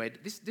anyway,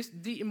 this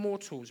The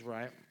Immortals,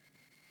 right?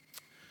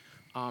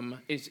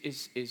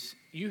 Is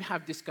you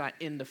have this guy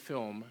in the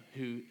film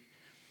who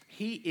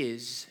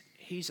he's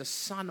a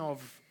son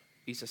of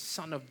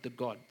the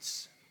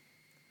gods.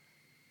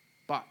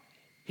 But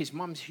his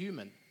mum's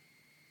human.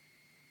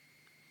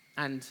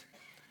 And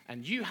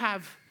you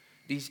have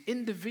these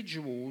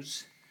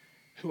individuals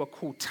who are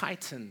called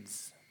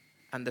Titans.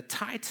 And the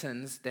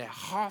Titans, they're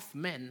half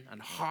men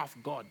and half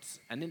gods.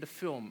 And in the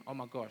film, oh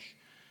my gosh,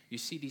 you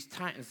see these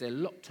Titans, they're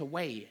locked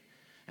away.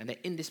 And they're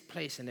in this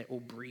place and they're all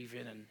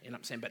breathing, and you know what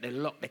I'm saying? But they're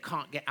locked, they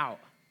can't get out.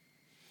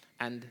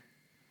 And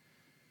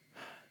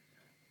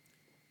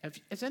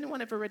has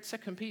anyone ever read 2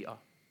 Peter?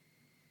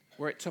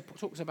 Where it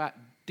talks about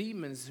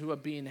demons who are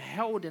being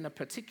held in a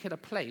particular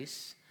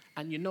place,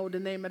 and you know the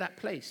name of that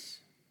place.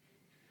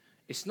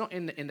 It's not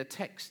in the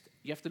text.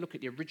 You have to look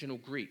at the original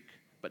Greek.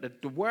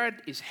 But the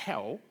word is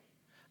hell,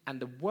 and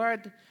the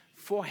word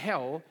for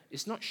hell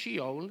is not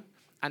Sheol,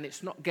 and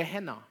it's not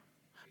Gehenna,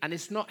 and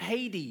it's not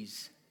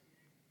Hades.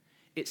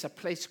 It's a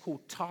place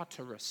called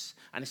Tartarus,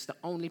 and it's the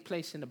only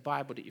place in the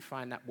Bible that you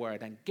find that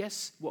word. And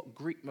guess what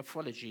Greek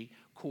mythology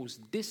calls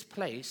this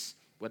place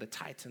where the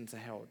Titans are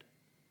held?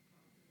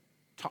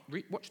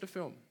 Watch the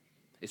film.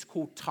 It's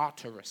called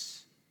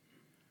Tartarus.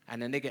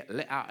 And then they get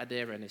let out of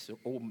there, and it's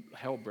all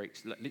hell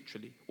breaks,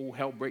 literally, all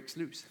hell breaks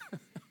loose.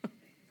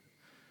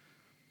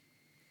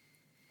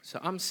 So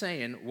I'm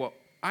saying what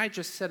I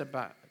just said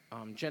about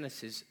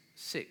Genesis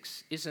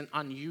 6 isn't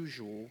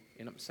unusual,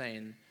 you know what I'm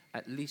saying,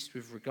 at least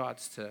with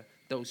regards to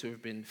those who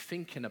have been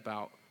thinking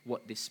about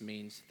what this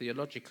means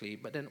theologically,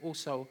 but then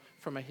also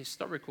from a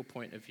historical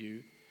point of view,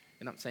 you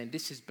know what I'm saying,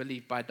 this is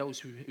believed by those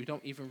who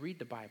don't even read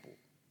the Bible.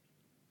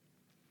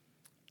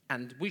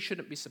 And we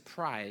shouldn't be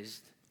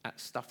surprised at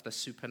stuff that's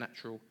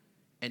supernatural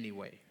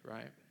anyway, right?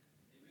 Amen.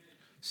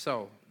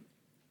 So,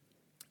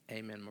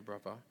 amen, my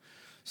brother.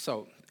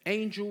 So,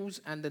 angels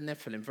and the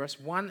Nephilim, verse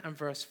 1 and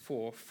verse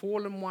 4,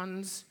 fallen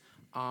ones,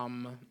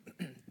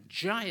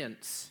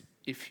 giants,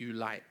 if you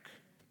like.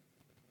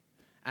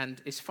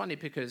 And it's funny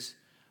because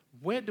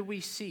where do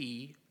we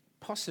see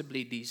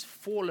possibly these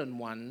fallen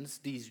ones,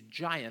 these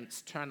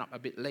giants, turn up a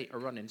bit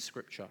later on in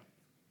Scripture?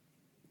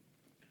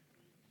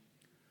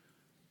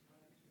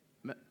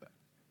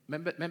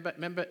 Remember,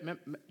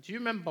 do you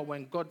remember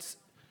when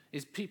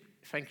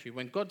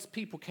when God's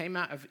people came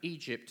out of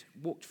Egypt,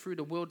 walked through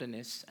the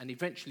wilderness, and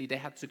eventually they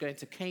had to go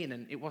into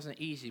Canaan? It wasn't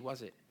easy,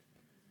 was it?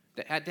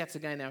 They had to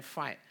go in there and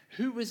fight.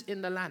 Who was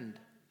in the land?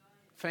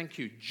 Thank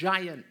you.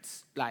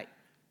 Giants,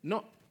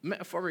 not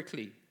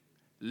metaphorically,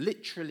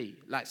 literally.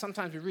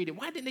 Sometimes we read it,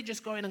 why didn't they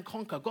just go in and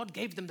conquer? God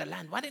gave them the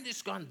land. Why didn't they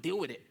just go and deal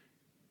with it?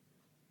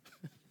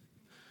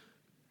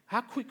 How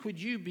quick would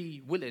you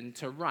be willing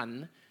to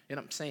run, you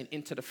know what I'm saying,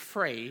 into the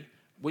fray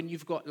when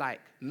you've got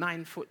like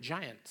 9-foot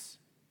giants?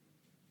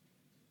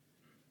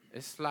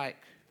 It's like,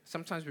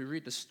 sometimes we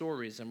read the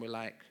stories and we're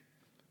like,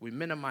 we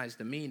minimize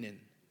the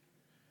meaning.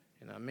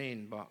 You know what I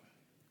mean? But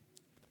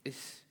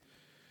it's,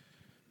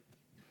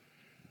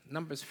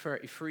 Numbers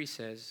 33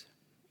 says,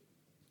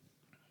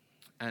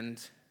 and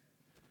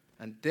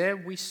there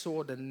we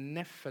saw the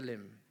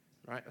Nephilim,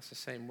 right? That's the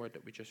same word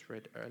that we just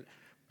read earlier.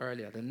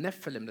 The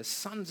Nephilim, the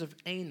sons of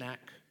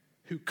Anak,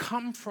 who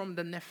come from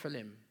the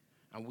Nephilim,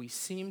 and we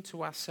seem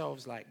to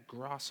ourselves like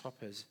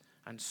grasshoppers,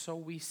 and so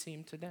we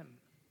seem to them.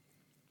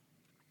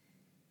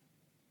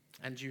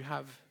 And you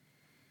have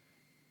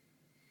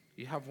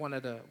one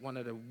of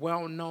the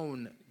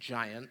well-known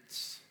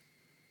giants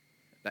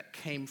that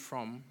came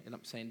from, you know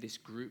what I'm saying, this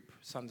group,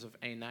 sons of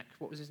Anak.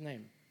 What was his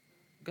name?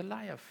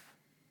 Goliath.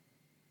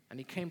 And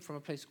he came from a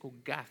place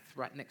called Gath,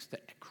 right next to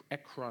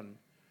Ekron.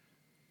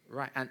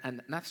 Right,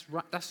 and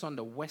that's on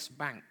the west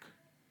bank,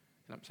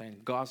 you know what I'm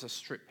saying, Gaza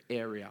Strip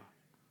area.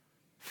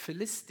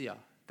 Philistia,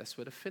 that's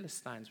where the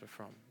Philistines were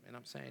from. You know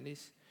what I'm saying?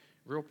 These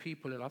real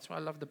people, and that's why I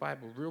love the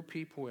Bible, real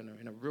people in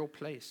a real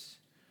place.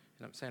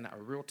 You know what I'm saying? At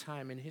a real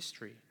time in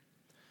history.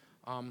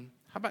 How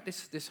about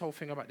this whole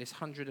thing about this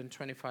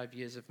 125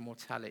 years of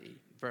mortality?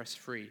 Verse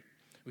 3.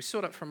 We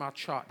saw that from our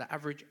chart. The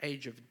average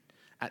age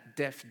at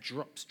death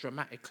drops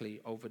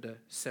dramatically over the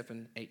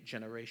 7-8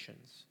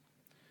 generations.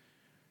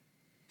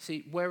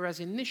 See,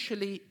 whereas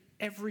initially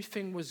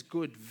everything was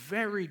good,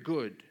 very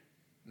good,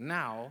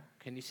 now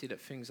can you see that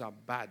things are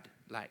bad,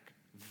 like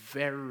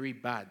very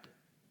bad?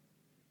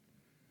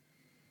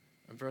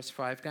 And verse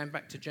 5, going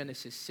back to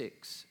Genesis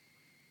 6,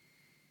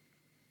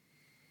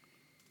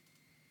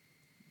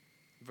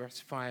 verse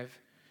 5,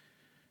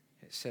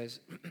 it says,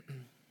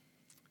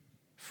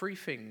 3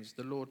 things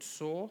the Lord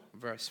saw,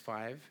 verse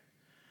 5,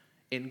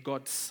 in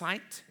God's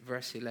sight,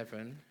 verse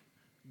 11,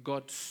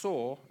 God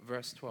saw,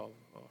 verse 12.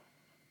 Oh,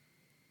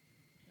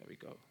 there we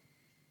go.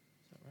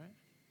 Is that right?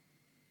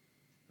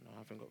 No, I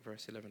haven't got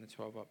verse 11 and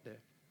 12 up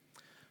there.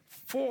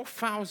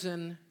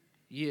 4,000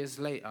 years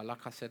later,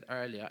 like I said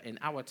earlier, in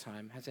our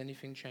time, has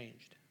anything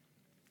changed?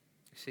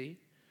 You see?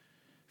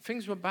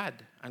 Things were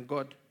bad, and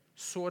God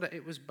saw that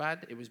it was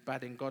bad. It was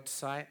bad in God's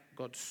sight.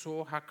 God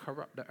saw how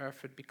corrupt the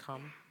earth had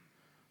become.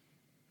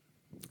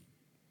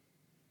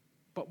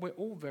 But we're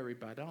all very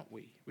bad, aren't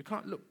we? We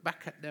can't look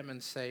back at them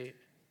and say...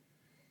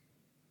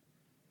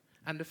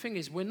 And the thing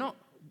is, we're not...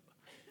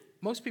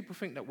 Most people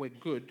think that we're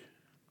good.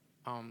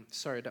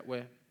 That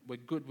we're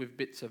good with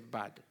bits of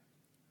bad.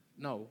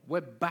 No,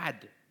 we're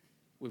bad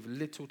with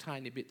little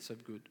tiny bits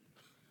of good.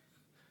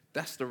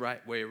 That's the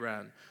right way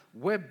around.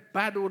 We're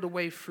bad all the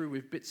way through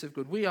with bits of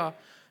good. We are,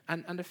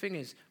 and the thing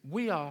is,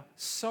 we are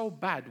so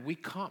bad we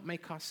can't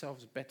make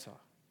ourselves better.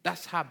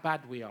 That's how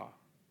bad we are.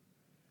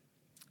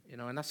 You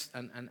know, and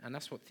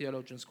that's what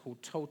theologians call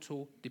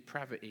total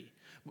depravity.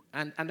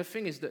 And the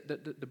thing is that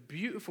the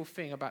beautiful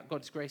thing about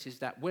God's grace is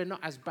that we're not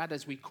as bad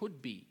as we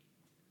could be.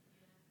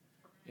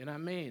 You know what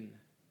I mean?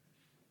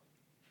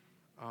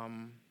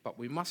 But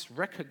we must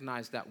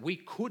recognize that we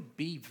could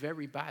be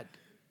very bad.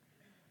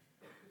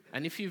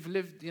 And if you've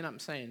lived, you know what I'm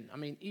saying? I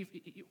mean,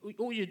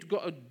 all you've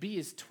got to be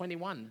is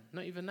 21,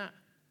 not even that.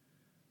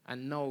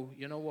 And know,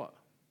 you know what?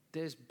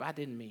 There's bad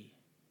in me.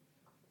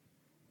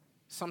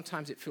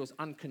 Sometimes it feels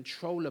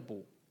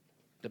uncontrollable,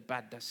 the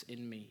bad that's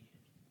in me.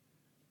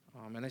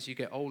 And as you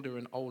get older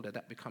and older,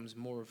 that becomes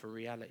more of a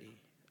reality.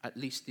 At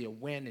least the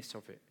awareness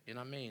of it, you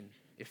know what I mean?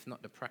 If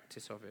not the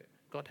practice of it.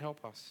 God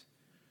help us.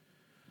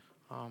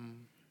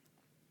 And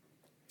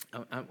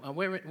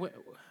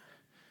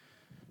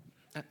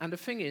the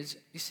thing is,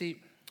 you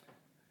see,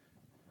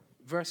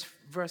 verse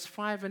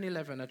 5 and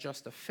 11 are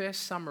just a fair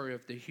summary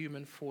of the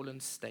human fallen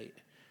state,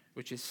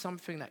 which is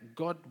something that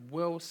God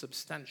will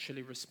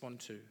substantially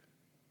respond to.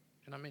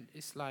 And I mean,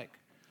 it's like,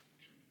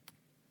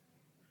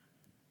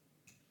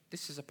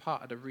 this is a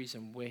part of the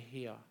reason we're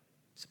here.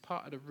 It's a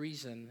part of the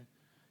reason,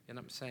 you know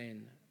what I'm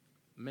saying,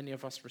 many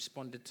of us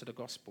responded to the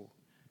gospel,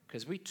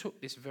 because we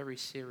took this very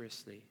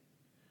seriously.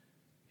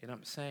 You know what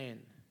I'm saying?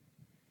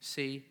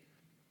 See,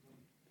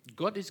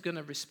 God is going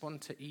to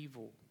respond to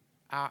evil,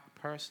 our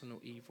personal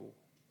evil.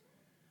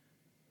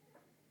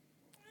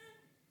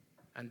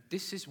 And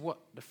this is what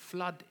the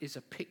flood is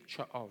a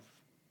picture of.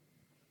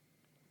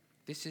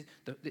 This is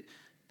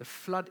the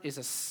flood is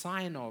a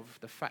sign of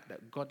the fact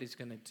that God is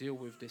going to deal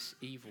with this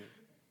evil.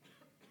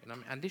 You know what I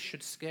mean? And this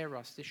should scare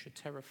us. This should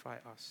terrify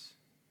us.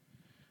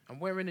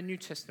 And where in the New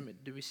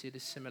Testament do we see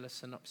this similar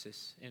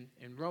synopsis?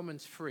 In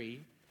Romans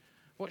 3,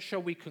 what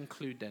shall we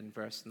conclude then,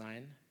 verse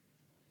 9?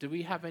 Do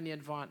we have any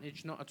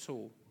advantage? Not at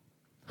all.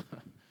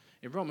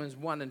 In Romans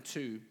 1 and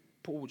 2,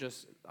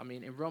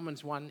 in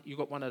Romans 1, you've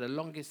got one of the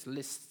longest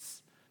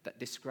lists that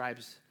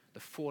describes the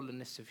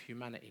fallenness of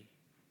humanity.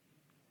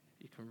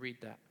 You can read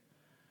that.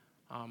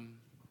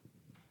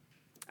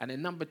 And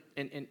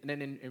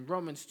in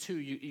Romans 2,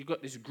 you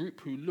got this group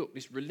who look,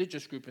 this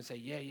religious group, and say,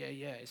 yeah.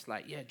 It's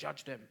like, yeah,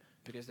 judge them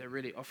because they're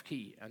really off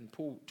key. And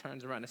Paul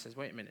turns around and says,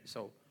 wait a minute,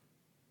 so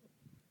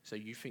So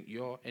you think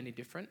you're any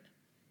different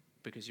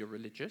because you're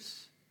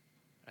religious?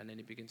 And then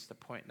he begins to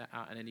point that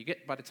out. And then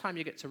by the time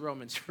you get to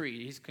Romans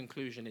 3, his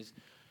conclusion is,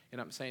 you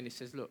know what I'm saying? He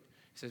says, look,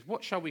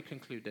 what shall we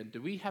conclude then?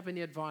 Do we have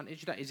any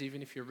advantage? That is,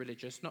 even if you're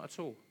religious, not at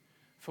all.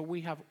 For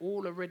we have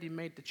all already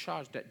made the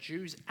charge that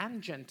Jews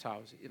and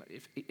Gentiles,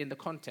 if, in the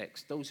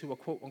context, those who are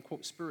quote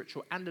unquote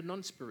spiritual and the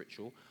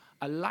non-spiritual,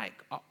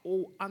 alike are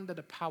all under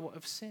the power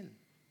of sin.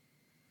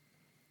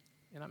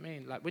 You know what I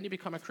mean? Like when you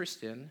become a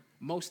Christian,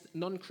 most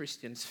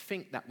non-Christians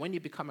think that when you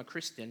become a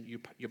Christian,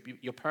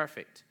 you're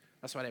perfect.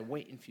 That's why they're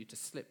waiting for you to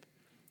slip.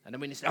 And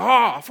then when you say,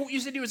 I thought you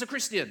said you was a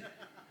Christian.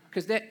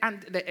 Because their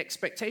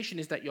expectation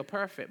is that you're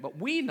perfect. But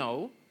we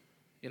know,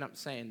 you know what I'm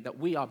saying, that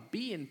we are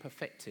being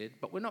perfected,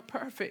 but we're not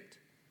perfect.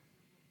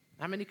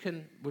 How many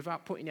can,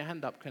 without putting your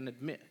hand up, can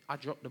admit, I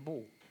dropped the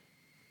ball?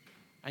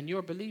 And you're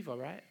a believer,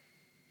 right?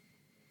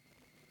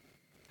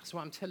 That's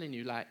what I'm telling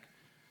you. Like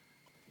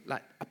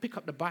I pick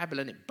up the Bible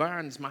and it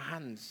burns my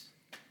hands.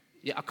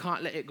 Yeah, I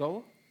can't let it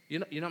go. You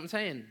know what I'm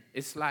saying?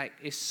 It's like,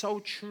 it's so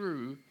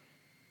true.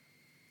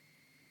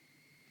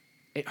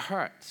 It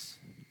hurts,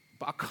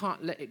 but I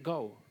can't let it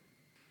go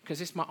because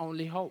it's my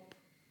only hope.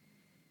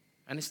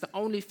 And it's the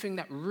only thing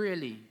that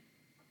really,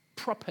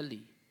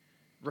 properly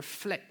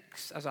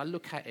reflects, as I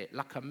look at it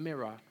like a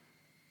mirror,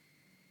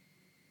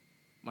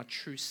 my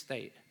true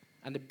state.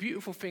 And the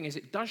beautiful thing is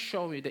it does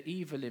show me the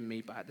evil in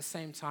me, but at the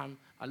same time,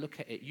 I look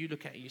at it, you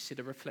look at it, you see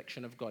the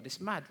reflection of God. It's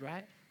mad,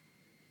 right?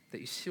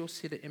 That you still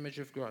see the image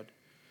of God.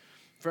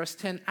 Verse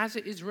 10, as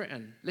it is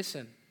written,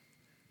 listen,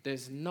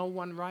 there's no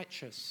one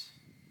righteous.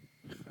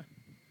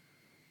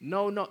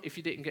 No, not, if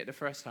you didn't get the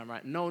first time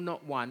right, no,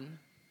 not one.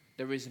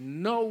 There is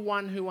no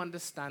one who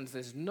understands.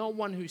 There's no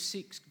one who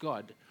seeks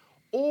God.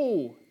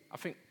 All, I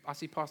think, I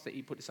see Pastor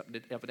E put this up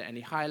the other day, and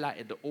he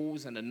highlighted the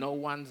alls and the no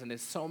ones, and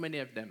there's so many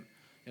of them.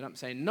 You know what I'm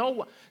saying?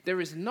 No,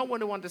 there is no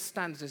one who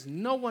understands. There's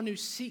no one who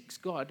seeks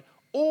God.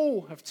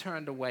 All have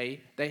turned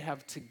away. They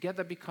have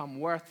together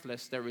become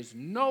worthless. There is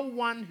no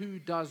one who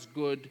does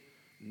good,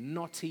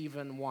 not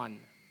even one.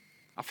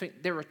 I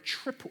think there are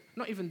triple,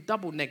 not even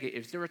double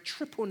negatives. There are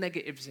triple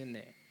negatives in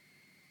there.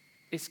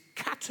 It's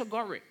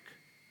categoric.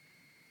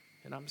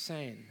 You know what I'm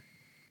saying?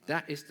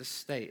 That is the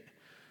state.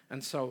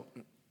 And so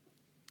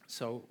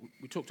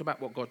we talked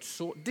about what God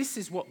saw. This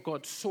is what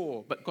God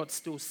saw, but God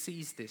still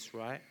sees this,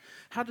 right?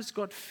 How does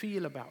God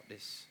feel about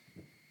this?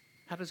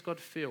 How does God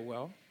feel?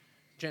 Well,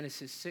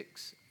 Genesis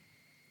 6,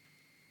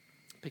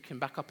 picking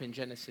back up in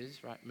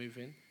Genesis, right,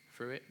 moving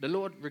through it. The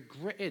Lord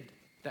regretted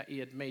that he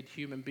had made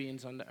human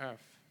beings on the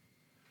earth,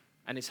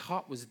 and his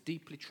heart was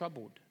deeply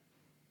troubled.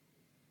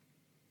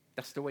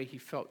 That's the way he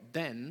felt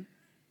then.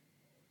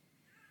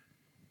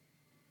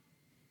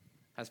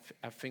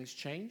 Have things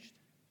changed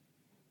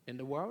in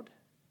the world?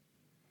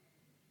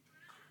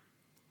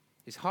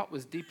 His heart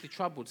was deeply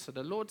troubled. So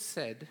the Lord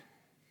said,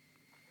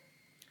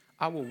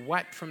 I will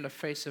wipe from the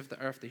face of the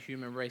earth the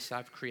human race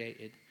I've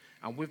created,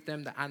 and with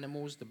them the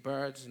animals, the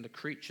birds, and the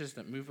creatures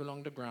that move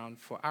along the ground,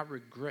 for I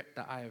regret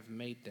that I have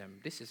made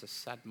them. This is a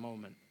sad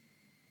moment.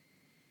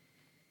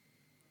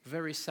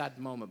 Very sad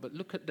moment. But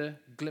look at the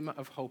glimmer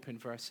of hope in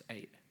verse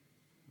 8.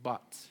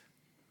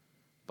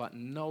 But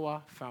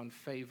Noah found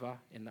favor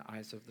in the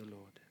eyes of the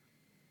Lord.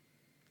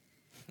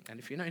 And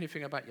if you know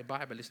anything about your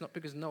Bible, it's not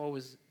because Noah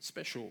was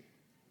special.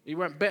 He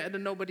weren't better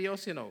than nobody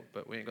else, you know.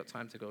 But we ain't got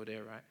time to go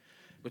there, right?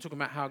 We're talking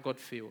about how God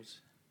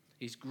feels.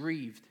 He's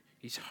grieved.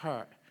 He's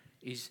hurt.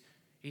 He's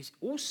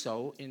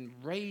also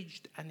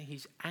enraged and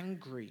he's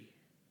angry.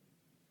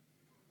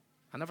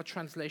 Another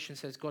translation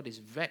says God is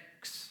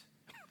vexed.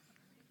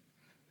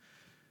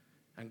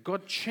 And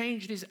God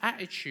changed his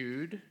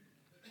attitude.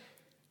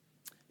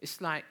 It's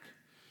like,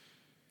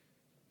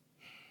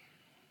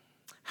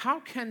 how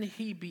can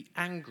he be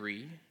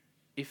angry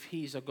if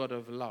he's a God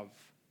of love?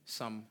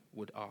 Some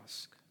would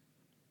ask.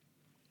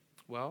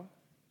 Well,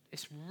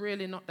 it's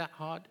really not that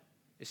hard.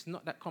 It's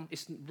not that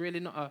it's really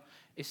not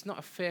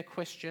a fair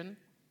question.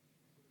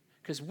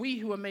 Because we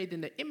who are made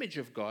in the image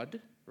of God,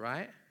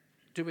 right,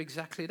 do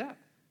exactly that.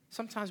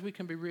 Sometimes we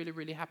can be really,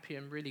 really happy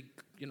and really,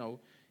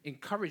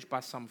 encouraged by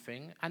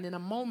something, and in a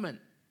moment,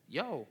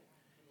 you know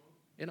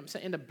what I'm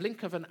saying, in the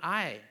blink of an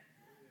eye,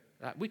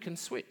 we can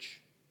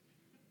switch.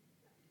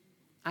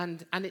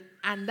 And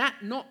that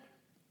not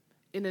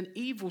in an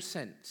evil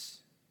sense.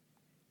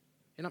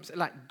 You know what I'm saying?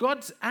 Like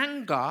God's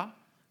anger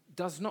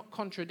does not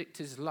contradict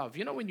his love.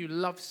 You know when you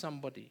love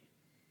somebody,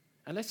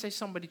 and let's say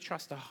somebody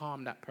tries to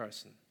harm that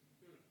person,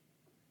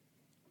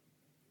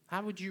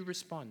 how would you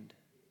respond?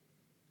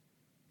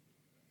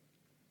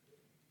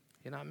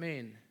 You know what I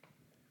mean?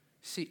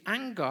 See,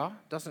 anger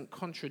doesn't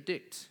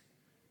contradict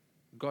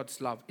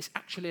God's love. It's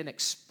actually an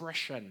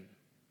expression.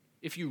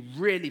 If you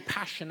really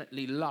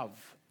passionately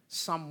love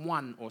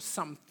someone or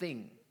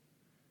something,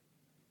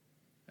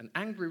 an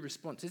angry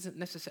response isn't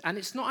necessary. And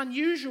it's not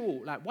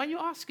unusual. Like, why are you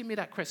asking me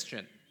that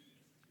question?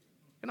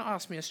 You're not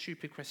asking me a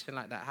stupid question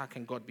like that. How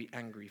can God be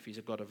angry if he's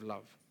a God of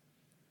love?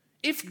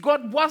 If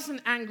God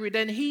wasn't angry,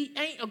 then he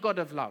ain't a God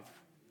of love.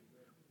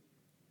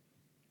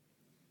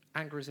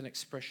 Anger is an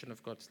expression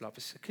of God's love.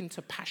 It's akin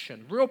to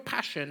passion. Real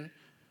passion,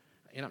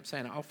 you know what I'm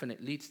saying? Often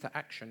it leads to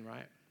action,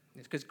 right?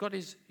 It's because God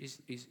is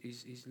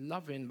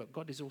loving, but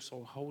God is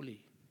also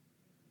holy.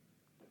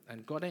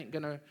 And God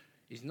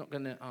he's not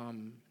going to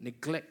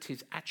neglect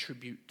his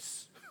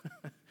attributes.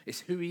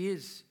 It's who he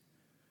is.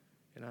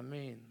 You know what I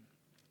mean?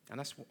 And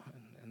that's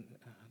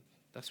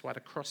why the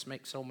cross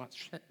makes so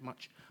much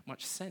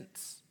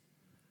sense.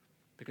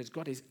 Because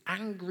God is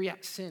angry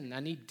at sin,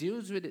 and he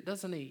deals with it,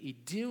 doesn't he? He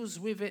deals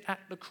with it at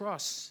the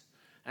cross.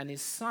 And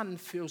his son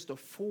feels the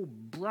full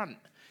brunt.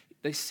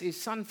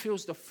 His son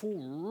feels the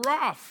full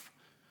wrath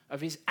of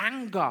his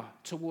anger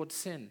towards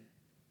sin.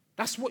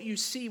 That's what you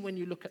see when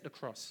you look at the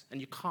cross. And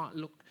you can't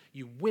look,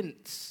 you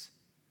wince.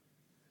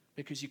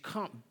 Because you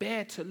can't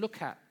bear to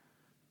look at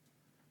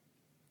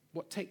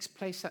what takes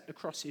place at the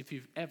cross if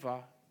you've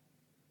ever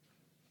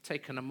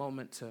taken a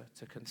moment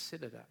to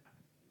consider that.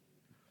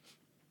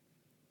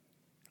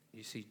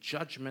 You see,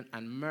 judgment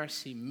and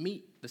mercy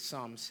meet, the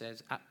psalm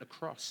says, at the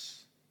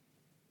cross.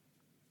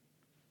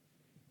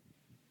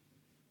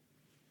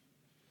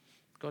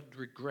 God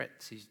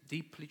regrets, he's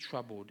deeply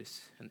troubled.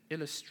 It's an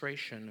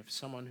illustration of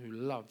someone who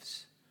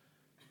loves,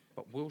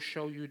 but will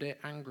show you their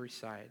angry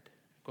side.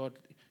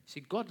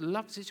 God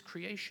loves his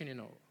creation, you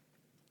know.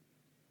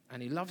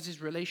 And he loves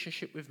his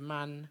relationship with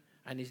man,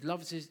 and he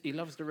loves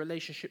the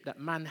relationship that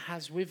man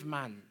has with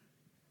man.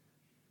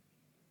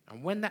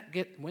 And when that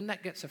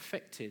gets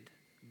affected,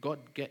 God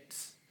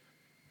gets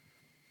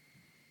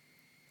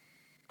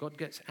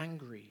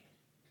angry.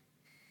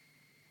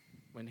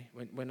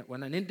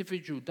 When an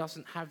individual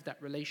doesn't have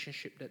that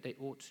relationship that they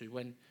ought to,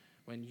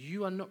 when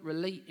you are not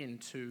relating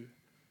to, you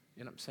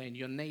know what I'm saying,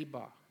 your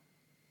neighbor,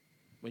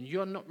 when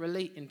you're not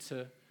relating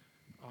to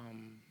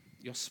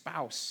your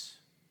spouse,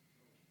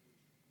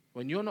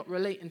 when you're not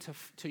relating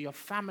to your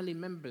family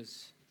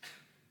members,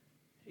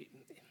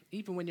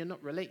 even when you're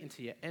not relating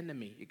to your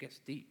enemy, it gets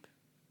deep.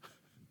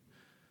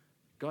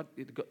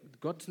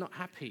 God's not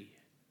happy.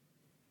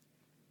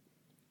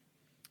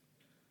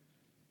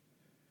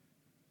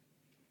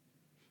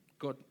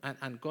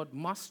 God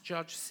must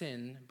judge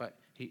sin, but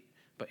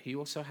he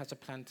also has a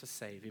plan to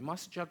save. He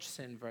must judge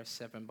sin, verse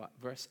 7, but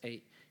verse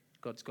 8,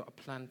 God's got a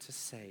plan to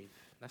save.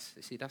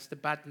 That's the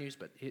bad news,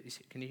 but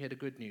can you hear the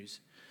good news?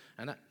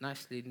 And that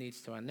nicely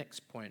leads to our next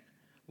point.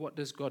 What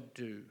does God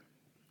do?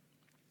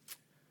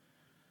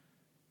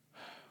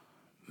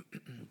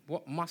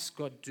 What must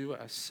God do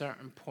at a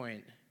certain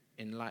point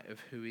in light of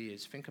who he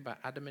is? Think about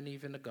Adam and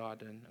Eve in the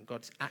garden and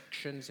God's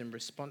actions in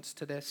response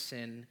to their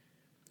sin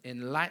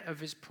in light of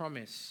his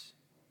promise.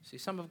 See,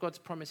 some of God's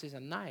promises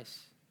are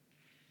nice,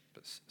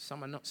 but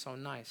some are not so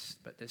nice,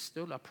 but there's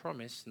still a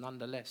promise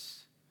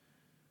nonetheless.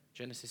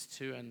 Genesis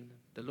 2, and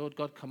the Lord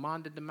God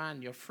commanded the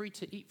man, you're free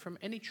to eat from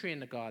any tree in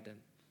the garden.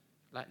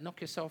 Like,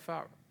 knock yourself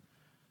out.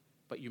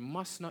 But you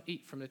must not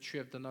eat from the tree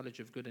of the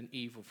knowledge of good and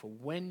evil, for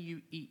when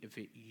you eat of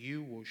it,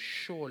 you will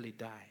surely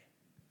die.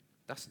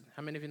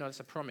 How many of you know that's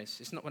a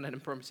promise? It's not one of them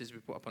promises we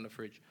put up on the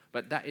fridge,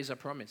 but that is a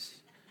promise.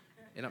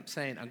 You know what I'm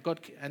saying? And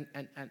God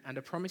and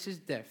the promise is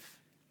death.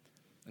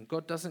 And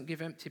God doesn't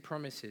give empty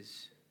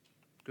promises.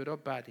 Good or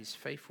bad, he's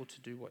faithful to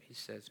do what he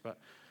says. But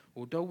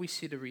although we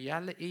see the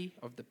reality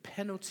of the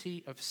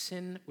penalty of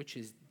sin, which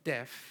is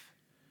death,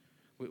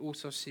 we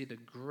also see the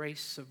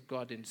grace of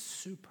God in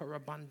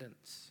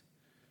superabundance.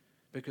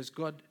 Because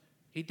God,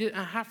 he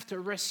didn't have to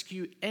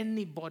rescue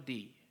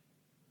anybody,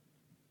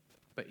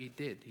 but he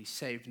did. He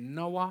saved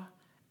Noah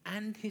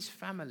and his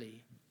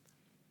family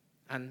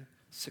and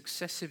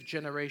successive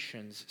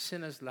generations,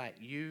 sinners like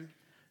you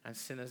and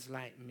sinners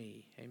like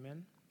me.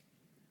 Amen?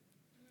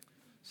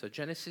 So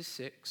Genesis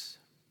 6,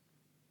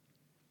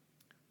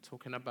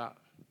 talking about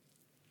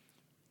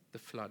the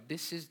flood.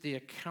 This is the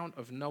account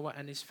of Noah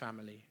and his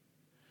family.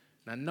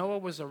 Now, Noah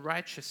was a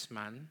righteous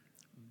man,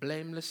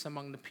 blameless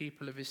among the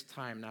people of his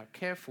time. Now,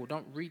 careful,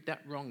 don't read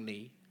that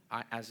wrongly,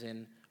 as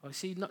in,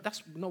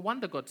 that's no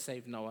wonder God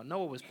saved Noah.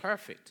 Noah was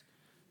perfect,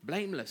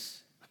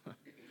 blameless.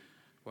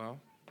 Well,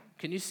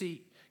 can you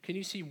see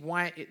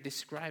why it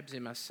describes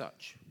him as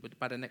such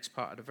by the next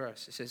part of the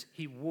verse? It says,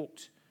 he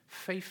walked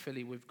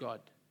faithfully with God.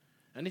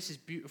 And this is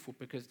beautiful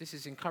because this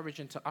is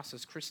encouraging to us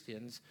as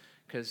Christians,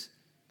 because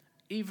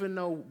even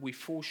though we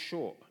fall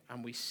short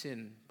and we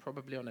sin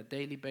probably on a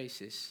daily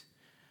basis,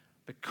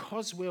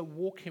 because we're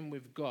walking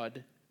with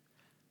God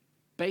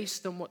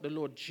based on what the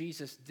Lord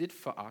Jesus did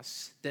for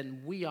us,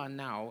 then we are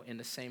now in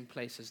the same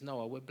place as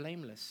Noah. We're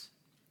blameless.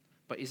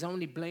 But he's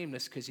only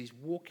blameless because he's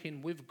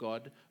walking with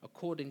God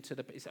according to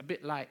it's a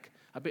bit like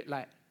Abel.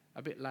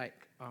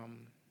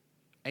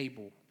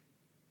 Do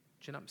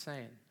you know what I'm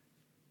saying?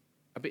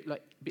 A bit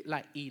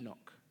like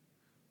Enoch,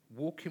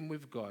 walking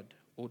with God,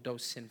 although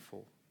sinful.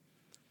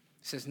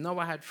 It says,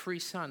 Noah had 3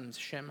 sons,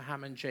 Shem,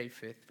 Ham, and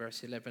Japheth,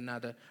 verse 11. Now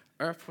the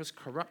earth was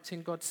corrupt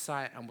in God's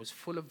sight and was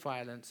full of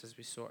violence, as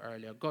we saw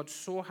earlier. God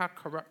saw how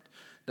corrupt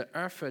the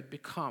earth had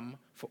become,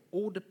 for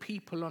all the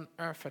people on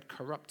earth had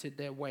corrupted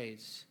their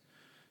ways.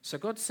 So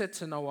God said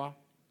to Noah,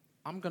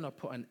 I'm going to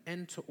put an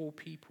end to all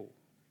people,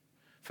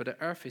 for the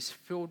earth is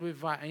filled with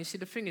violence. And you see,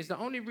 the thing is, the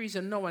only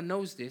reason Noah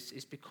knows this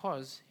is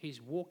because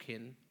he's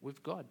walking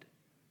with God.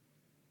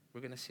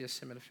 We're going to see a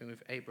similar thing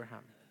with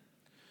Abraham.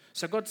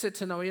 So God said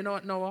to Noah, you know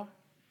what, Noah?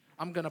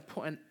 I'm going to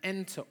put an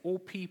end to all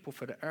people,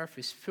 for the earth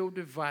is filled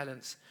with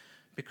violence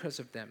because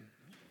of them.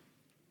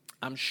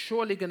 I'm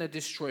surely going to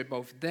destroy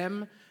both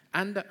them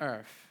and the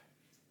earth.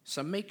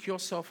 So make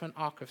yourself an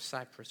ark of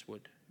cypress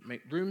wood.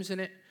 Make rooms in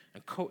it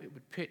and coat it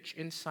with pitch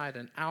inside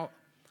and out.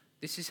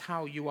 This is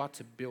how you are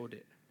to build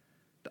it.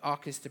 The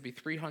ark is to be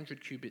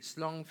 300 cubits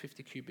long,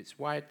 50 cubits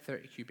wide,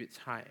 30 cubits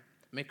high.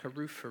 Make a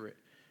roof for it.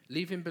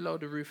 Leaving below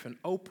the roof an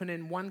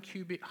opening 1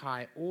 cubit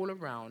high all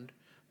around.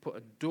 Put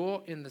a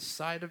door in the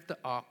side of the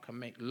ark and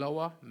make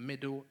lower,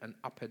 middle, and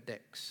upper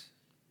decks.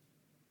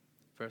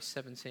 Verse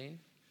 17.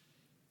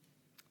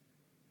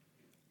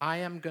 I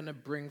am going to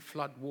bring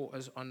flood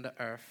waters on the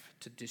earth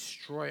to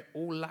destroy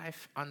all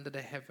life under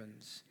the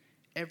heavens.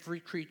 Every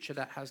creature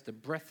that has the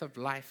breath of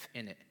life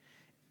in it.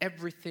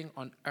 Everything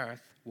on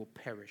earth will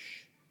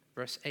perish.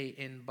 Verse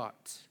 18,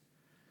 but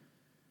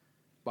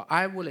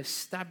I will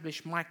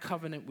establish my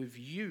covenant with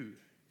you,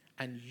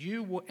 and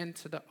you will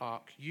enter the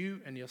ark, you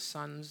and your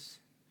sons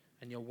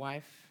and your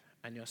wife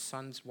and your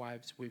sons'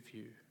 wives with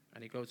you.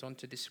 And he goes on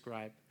to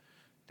describe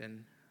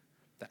then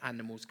the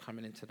animals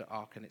coming into the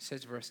ark. And it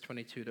says, verse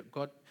 22,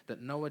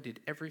 that Noah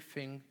did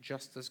everything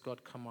just as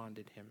God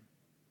commanded him.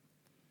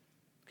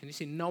 Can you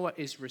see? Noah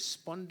is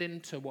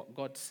responding to what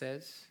God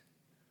says.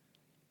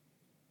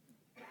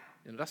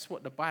 You know, that's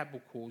what the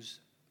Bible calls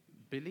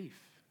belief,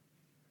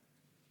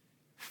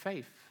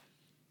 faith.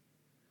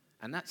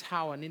 And that's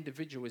how an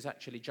individual is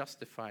actually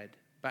justified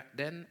back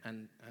then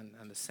and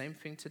the same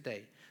thing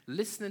today.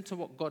 Listening to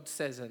what God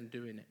says and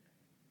doing it.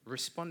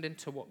 Responding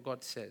to what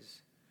God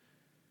says.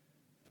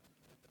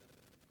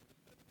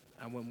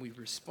 And when we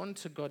respond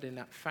to God in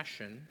that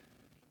fashion,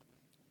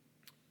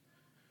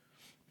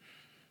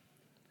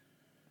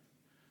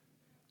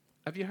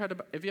 have you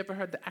ever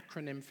heard the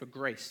acronym for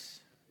GRACE?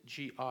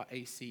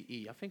 GRACE.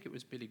 I think it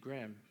was Billy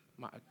Graham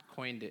might have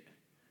coined it.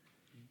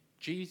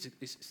 G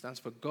stands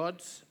for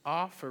God's,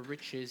 R for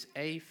riches,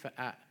 A for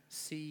at,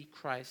 C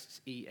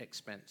Christ's, E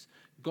expense.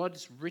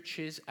 God's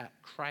riches at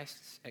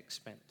Christ's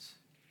expense.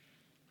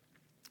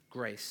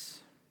 Grace.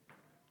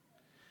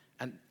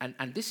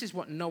 And this is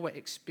what Noah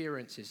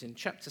experiences. In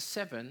chapter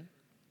 7,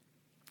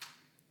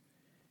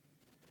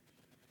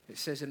 it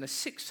says, in the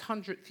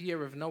 600th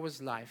year of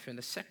Noah's life, in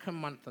the second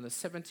month, on the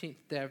 17th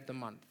day of the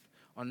month,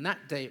 on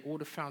that day all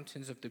the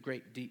fountains of the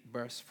great deep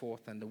burst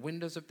forth, and the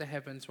windows of the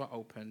heavens were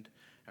opened,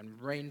 and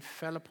rain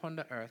fell upon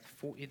the earth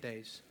 40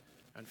 days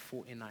and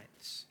 40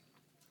 nights.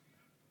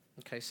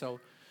 Okay, so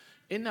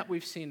in that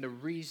we've seen the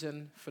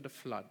reason for the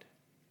flood,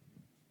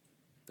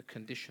 the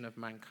condition of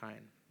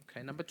mankind.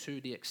 Okay, number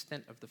 2, the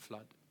extent of the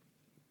flood.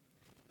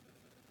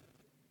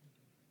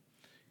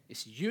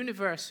 It's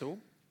universal.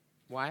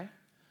 Why?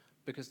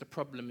 Because the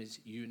problem is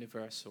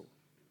universal.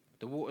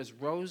 The waters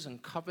rose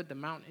and covered the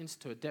mountains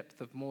to a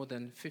depth of more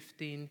than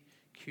 15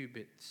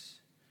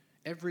 cubits.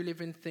 Every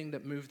living thing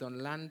that moved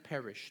on land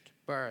perished,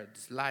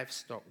 birds,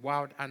 livestock,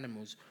 wild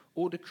animals,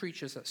 all the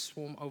creatures that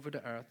swarm over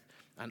the earth,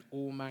 and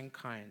all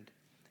mankind.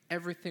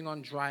 Everything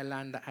on dry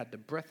land that had the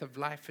breath of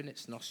life in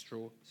its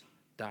nostrils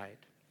died.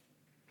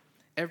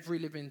 Every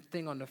living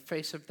thing on the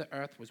face of the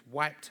earth was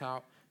wiped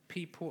out.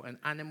 People and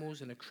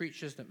animals and the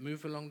creatures that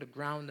move along the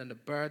ground and the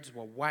birds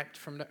were wiped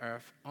from the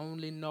earth.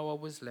 Only Noah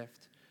was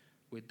left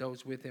with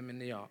those with him in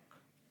the ark.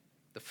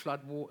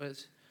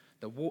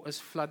 The waters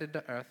flooded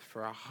the earth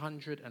for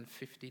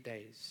 150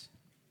 days.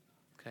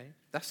 Okay?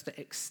 That's the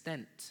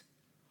extent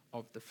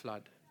of the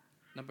flood.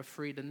 Number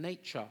 3, the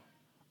nature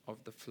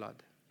of the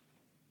flood.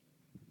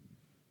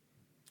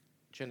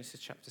 Genesis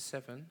chapter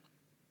 7,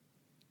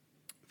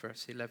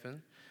 verse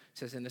 11. It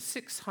says, in the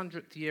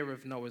 600th year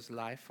of Noah's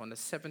life, on the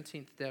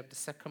 17th day of the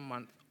second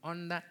month,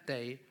 on that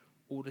day,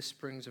 all the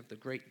springs of the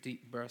great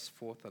deep burst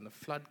forth, and the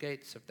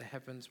floodgates of the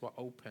heavens were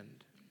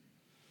opened.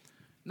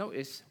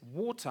 Notice,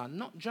 water,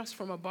 not just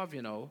from above,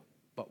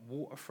 but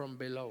water from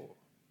below.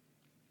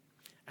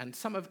 And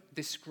some have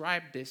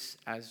described this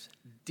as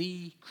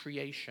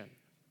decreation.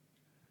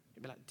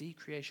 You'd be like,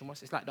 decreation,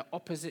 what's it? It's like the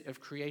opposite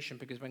of creation,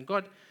 because when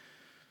God,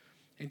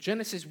 in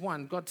Genesis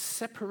 1, God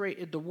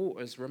separated the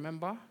waters,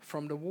 remember,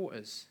 from the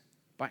waters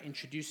by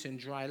introducing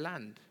dry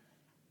land.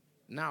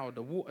 Now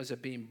the waters are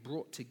being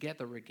brought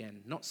together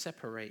again, not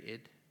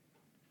separated.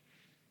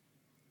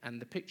 And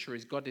the picture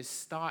is God is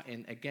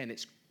starting again.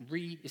 It's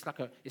like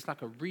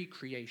a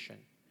recreation.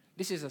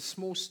 This is a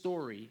small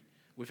story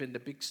within the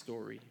big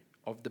story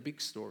of the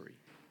big story.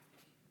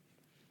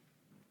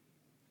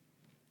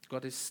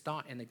 God is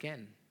starting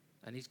again,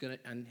 and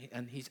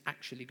he's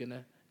actually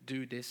gonna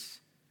do this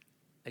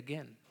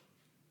again.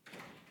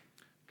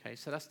 Okay,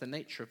 so that's the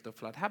nature of the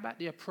flood. How about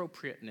the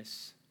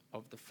appropriateness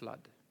of the flood?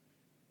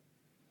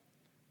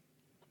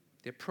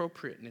 The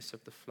appropriateness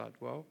of the flood.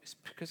 Well, it's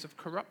because of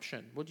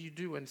corruption. What do you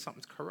do when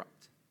something's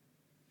corrupt?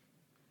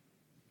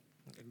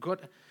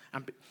 God,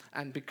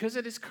 and because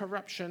of this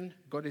corruption,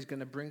 God is going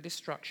to bring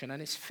destruction.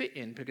 And it's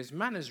fitting because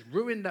man has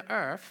ruined the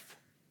earth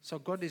So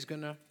God is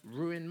going to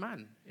ruin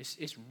man.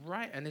 It's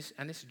right and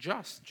it's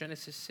just.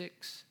 Genesis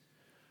 6,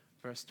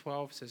 verse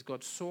 12 says,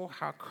 God saw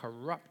how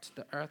corrupt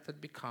the earth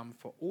had become,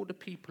 for all the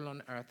people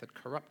on earth had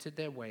corrupted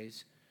their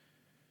ways.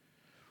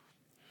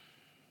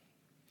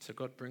 So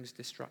God brings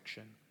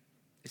destruction.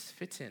 It's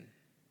fitting.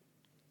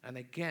 And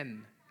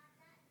again,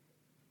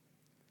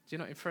 do you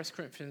know, in 1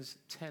 Corinthians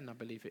 10, I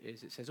believe it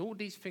is, it says, all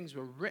these things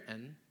were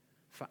written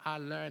for our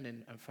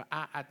learning and for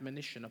our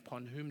admonition,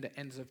 upon whom the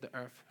ends of the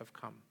earth have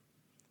come.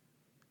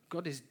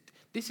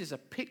 This is a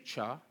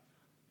picture,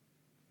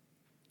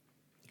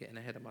 getting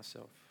ahead of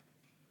myself.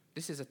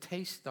 This is a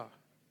taster.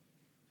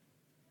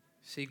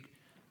 See,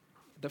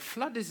 the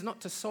flood is not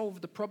to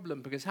solve the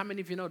problem, because how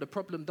many of you know the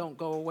problem don't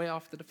go away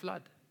after the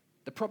flood?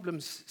 The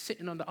problem's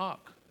sitting on the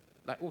ark,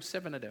 like all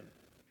 7 of them,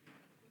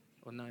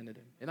 or 9 of them.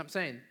 You know what I'm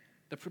saying?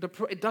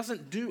 It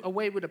doesn't do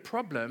away with the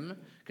problem,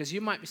 because you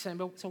might be saying,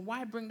 well, so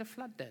why bring the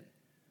flood then?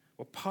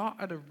 Well, part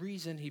of the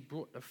reason he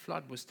brought the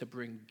flood was to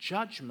bring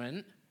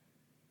judgment,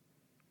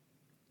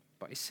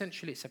 but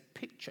essentially it's a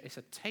picture, it's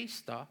a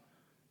taster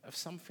of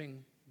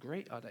something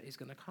greater that is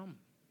going to come.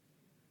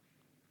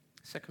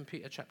 2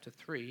 Peter chapter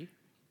 3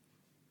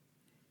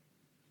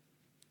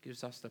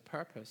 gives us the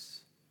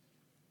purpose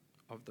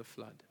of the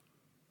flood.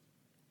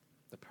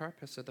 The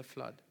purpose of the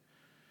flood.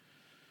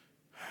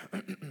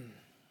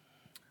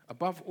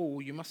 Above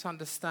all, you must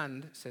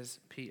understand, says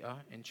Peter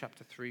in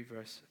chapter 3,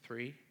 verse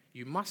 3,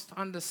 you must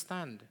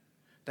understand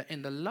that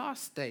in the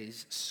last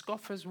days,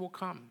 scoffers will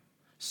come,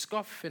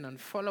 scoffing and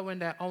following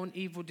their own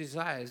evil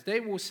desires. They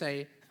will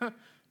say,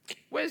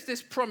 where's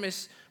this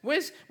promise?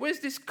 Where's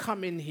this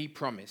coming he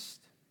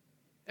promised?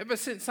 Ever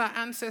since our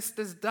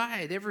ancestors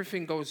died,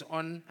 everything goes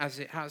on as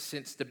it has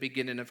since the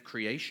beginning of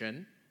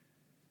creation.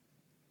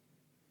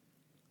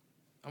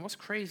 And what's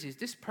crazy is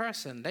this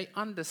person, they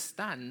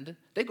understand,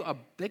 they got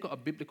a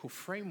biblical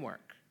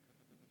framework.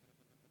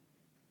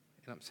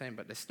 You know what I'm saying?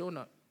 But they're still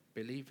not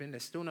believing, they're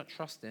still not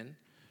trusting.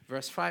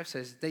 Verse 5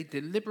 says, they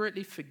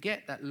deliberately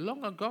forget that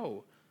long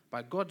ago,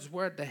 by God's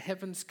word, the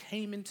heavens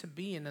came into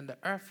being and the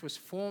earth was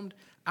formed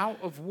out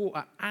of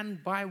water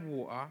and by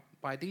water.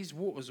 By these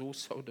waters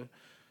also,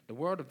 the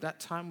world of that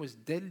time was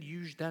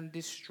deluged and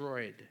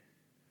destroyed.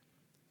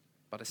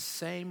 But the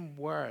same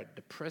word,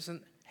 the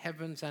present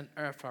heavens and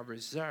earth are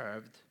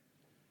reserved,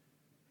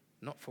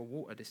 not for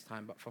water this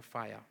time, but for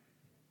fire,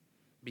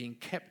 being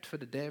kept for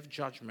the day of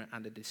judgment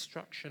and the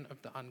destruction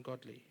of the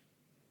ungodly.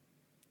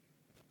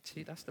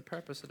 See, that's the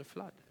purpose of the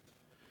flood.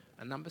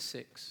 And number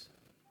 6,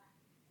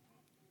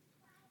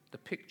 the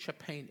picture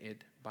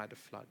painted by the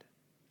flood.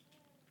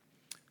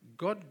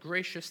 God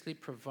graciously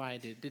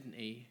provided, didn't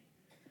he,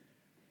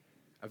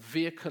 a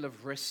vehicle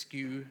of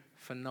rescue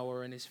for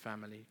Noah and his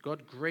family.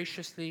 God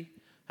graciously,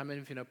 how many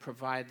of you know,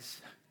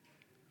 provides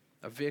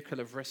a vehicle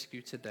of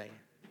rescue today?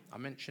 I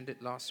mentioned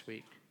it last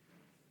week.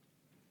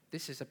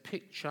 This is a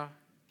picture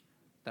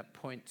that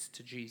points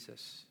to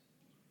Jesus.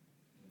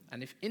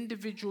 And if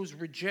individuals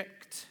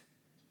reject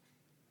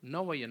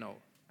Noah, you know,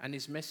 and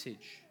his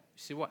message, you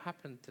see what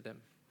happened to them.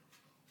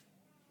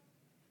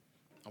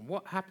 And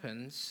what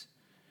happens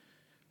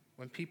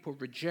when people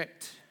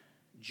reject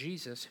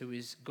Jesus, who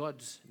is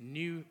God's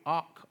new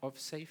ark of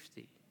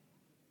safety?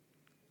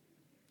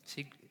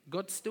 See,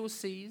 God still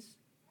sees,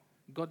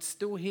 God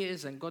still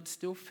hears, and God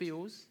still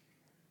feels.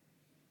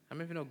 I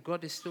mean, you know,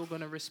 God is still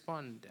going to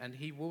respond, and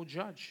he will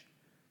judge.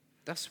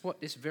 That's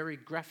what this very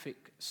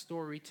graphic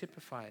story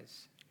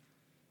typifies.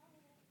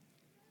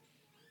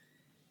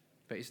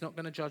 But he's not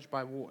going to judge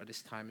by water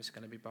this time. It's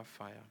going to be by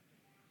fire.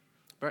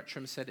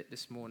 Bertram said it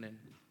this morning.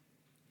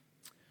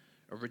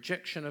 A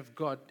rejection of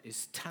God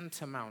is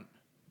tantamount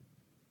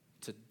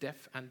to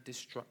death and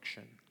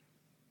destruction.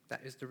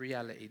 That is the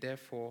reality.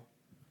 Therefore,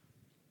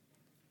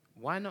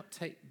 why not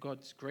take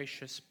God's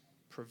gracious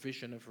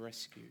provision of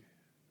rescue,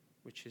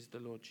 which is the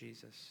Lord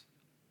Jesus?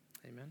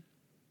 Amen.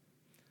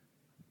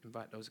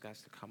 Invite those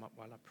guys to come up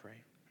while I pray.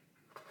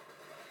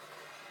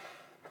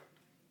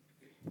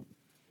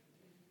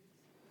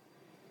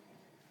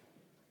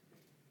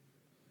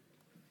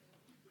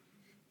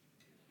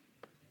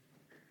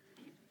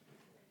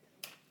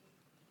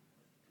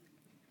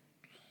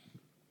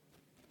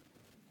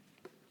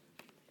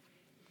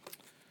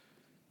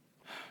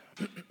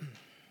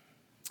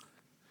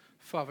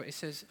 Father, it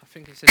says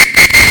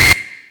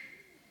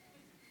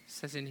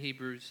in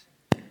Hebrews,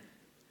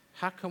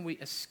 how can we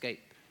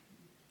escape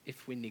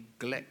if we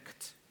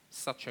neglect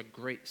such a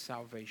great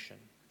salvation?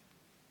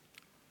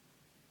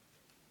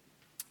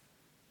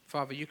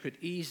 Father, you could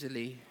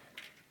easily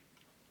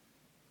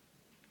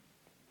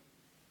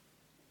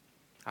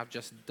have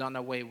just done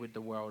away with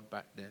the world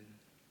back then.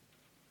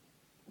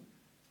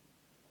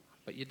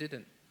 But you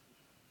didn't.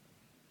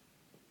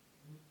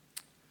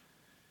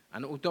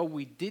 And although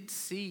we did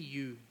see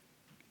you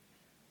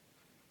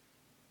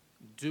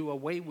do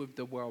away with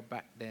the world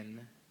back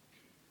then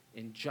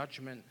in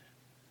judgment,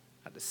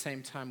 at the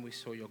same time we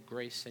saw your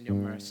grace and your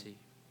mercy.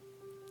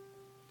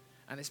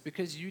 And it's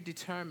because you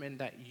determined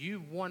that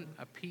you want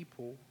a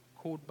people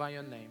called by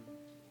your name,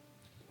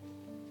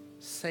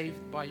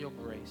 saved by your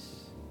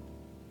grace.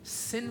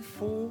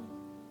 sinful,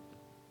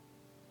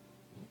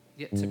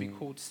 yet to be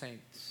called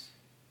saints.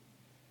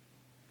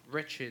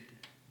 Wretched,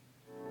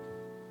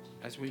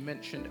 as we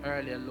mentioned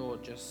earlier,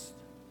 Lord, just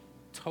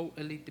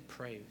totally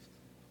depraved.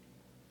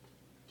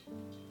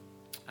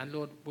 And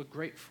Lord, we're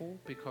grateful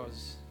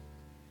because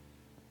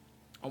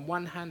on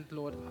one hand,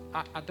 Lord,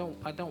 I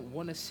don't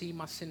want to see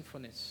my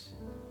sinfulness.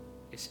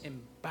 It's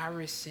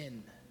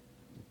embarrassing,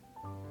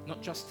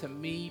 not just to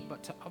me,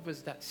 but to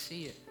others that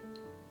see it.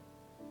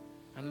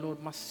 And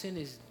Lord, my sin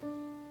is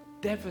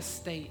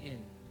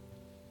devastating.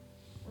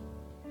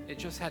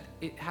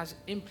 It has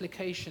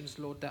implications,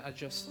 Lord, that are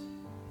just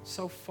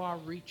so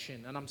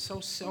far-reaching. And I'm so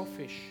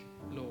selfish,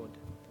 Lord,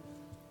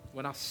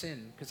 when I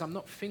sin, because I'm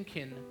not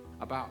thinking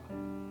about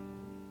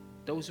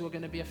those who are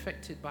going to be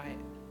affected by it.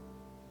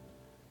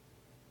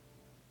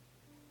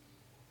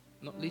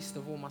 Not least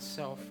of all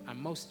myself, and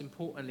most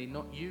importantly,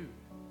 not you.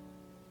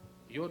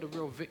 You're the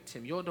real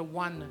victim. You're the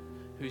one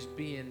who's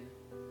being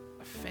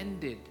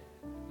offended,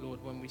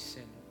 Lord, when we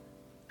sin.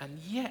 And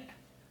yet,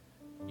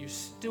 you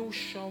still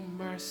show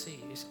mercy.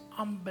 It's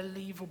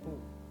unbelievable.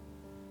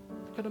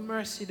 Look at the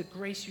mercy, the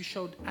grace you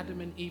showed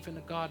Adam and Eve in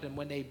the garden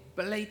when they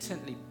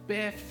blatantly,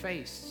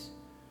 barefaced.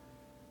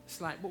 It's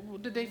like,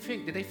 what did they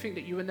think? Did they think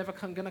that you were never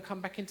going to come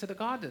back into the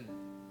garden?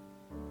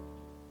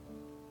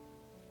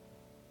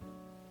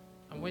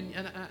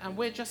 And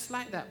we're just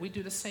like that. We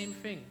do the same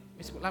thing.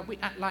 It's like we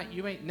act like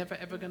you ain't never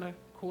ever going to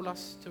call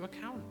us to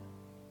account.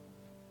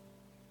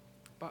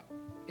 But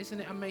isn't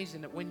it amazing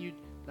that when you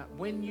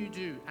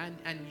do,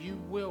 and you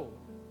will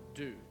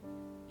do,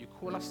 you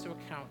call us to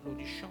account, Lord,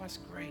 you show us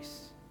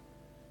grace.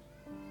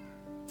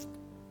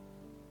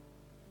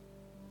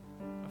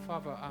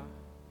 Father, I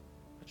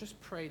just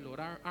pray,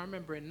 Lord. I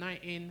remember in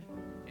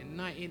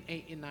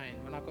 1989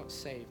 when I got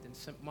saved in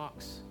St.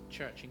 Mark's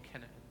Church in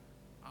Kenneton.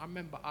 I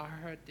remember I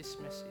heard this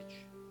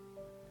message.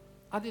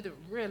 I didn't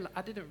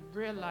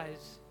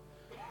realize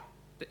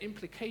the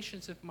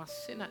implications of my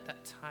sin at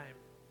that time.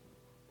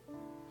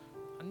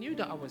 I knew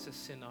that I was a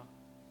sinner,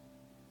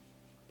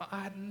 but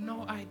I had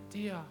no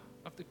idea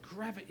of the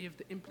gravity of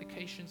the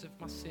implications of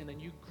my sin,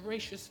 and you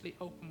graciously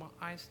opened my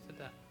eyes to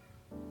that.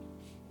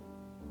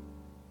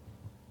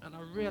 And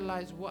I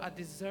realized what I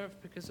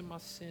deserved because of my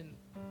sin.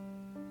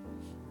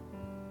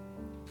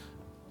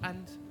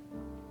 And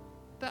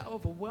that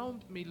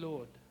overwhelmed me,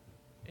 Lord.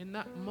 In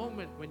that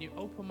moment when you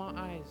opened my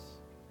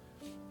eyes.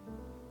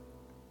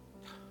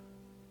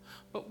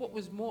 But what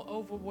was more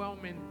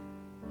overwhelming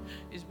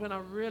is when I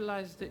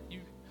realized that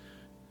you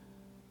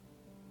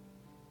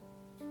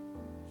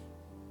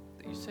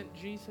sent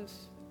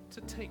Jesus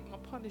to take my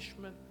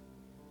punishment.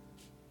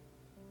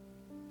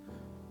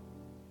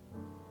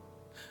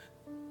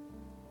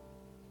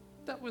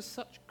 That was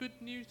such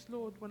good news,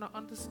 Lord, when I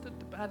understood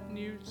the bad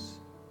news.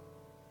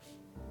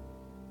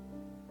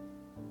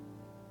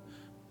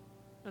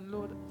 And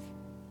Lord,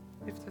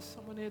 if there's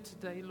someone here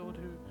today, Lord,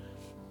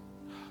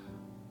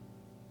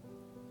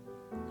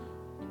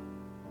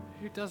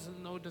 who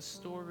doesn't know the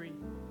story,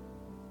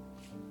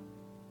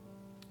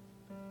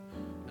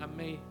 and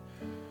may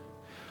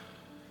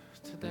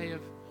today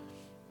have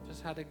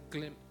just had a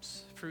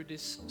glimpse through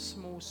this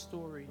small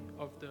story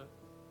of the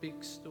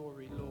big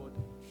story, Lord,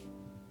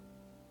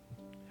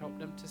 help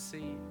them to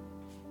see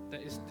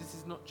that this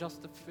is not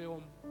just a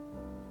film.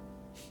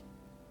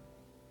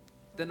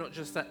 They're not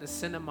just at the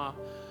cinema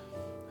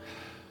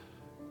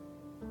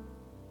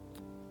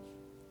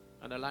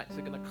and the lights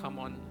are going to come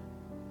on,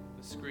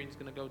 the screen's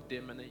going to go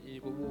dim, and then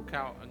you will walk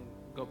out and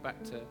go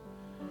back to,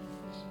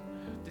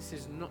 this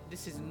is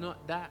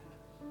not that.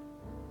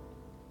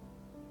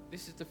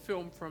 This is the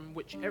film from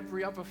which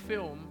every other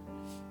film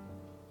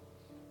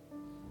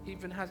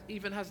even has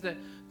the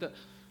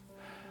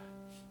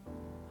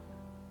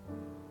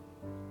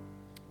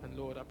and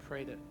Lord, I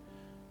pray that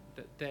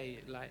they,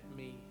 like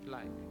me,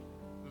 like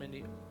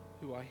many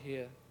who are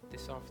here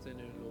this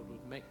afternoon, Lord,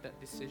 would make that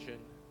decision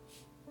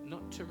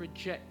not to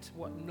reject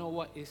what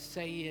Noah is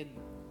saying.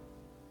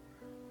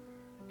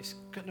 It's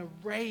gonna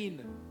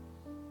rain.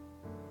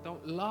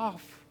 Don't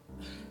laugh.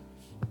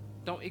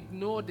 Don't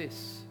ignore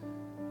this.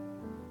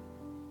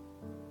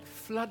 The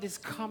flood is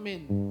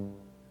coming.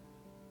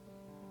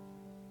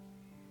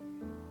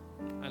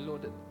 And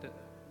Lord,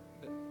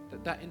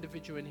 that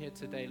individual in here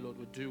today, Lord,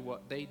 would do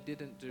what they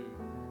didn't do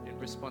in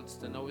response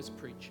to Noah's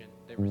preaching.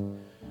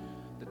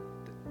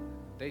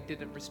 They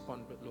didn't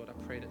respond, but Lord, I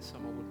pray that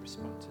someone would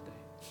respond today.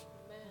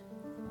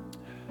 Amen.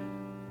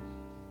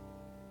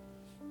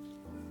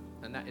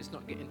 And that is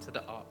not get into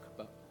the ark,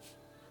 but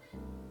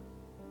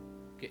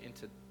get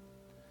into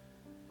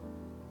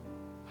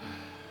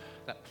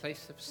that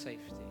place of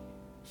safety,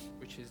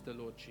 which is the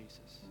Lord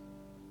Jesus.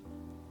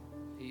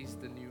 He's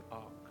the new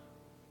ark.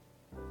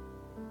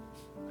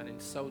 And in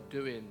so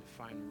doing,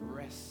 find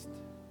rest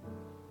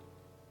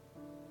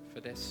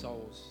for their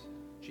souls.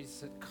 Jesus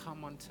said,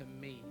 come unto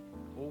me,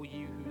 all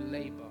you who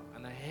labor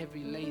and are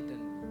heavy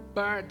laden,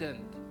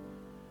 burdened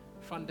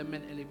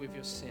fundamentally with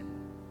your sin.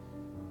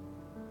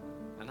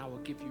 And I will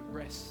give you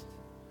rest.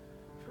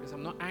 Because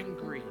I'm not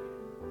angry.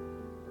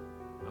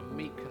 I'm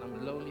meek and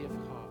I'm lowly of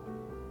heart.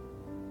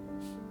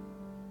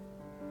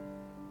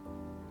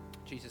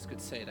 Jesus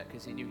could say that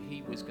because he knew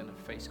he was going to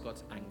face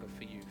God's anger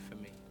for you, for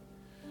me.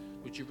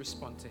 Would you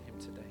respond to him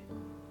today?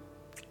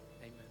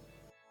 Amen.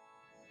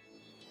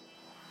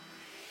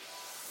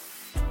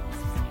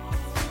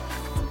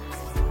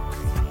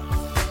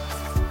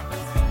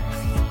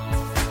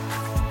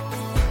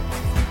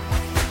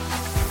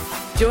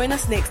 Join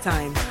us next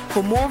time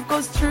for more of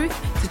God's truth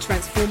to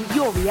transform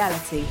your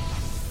reality.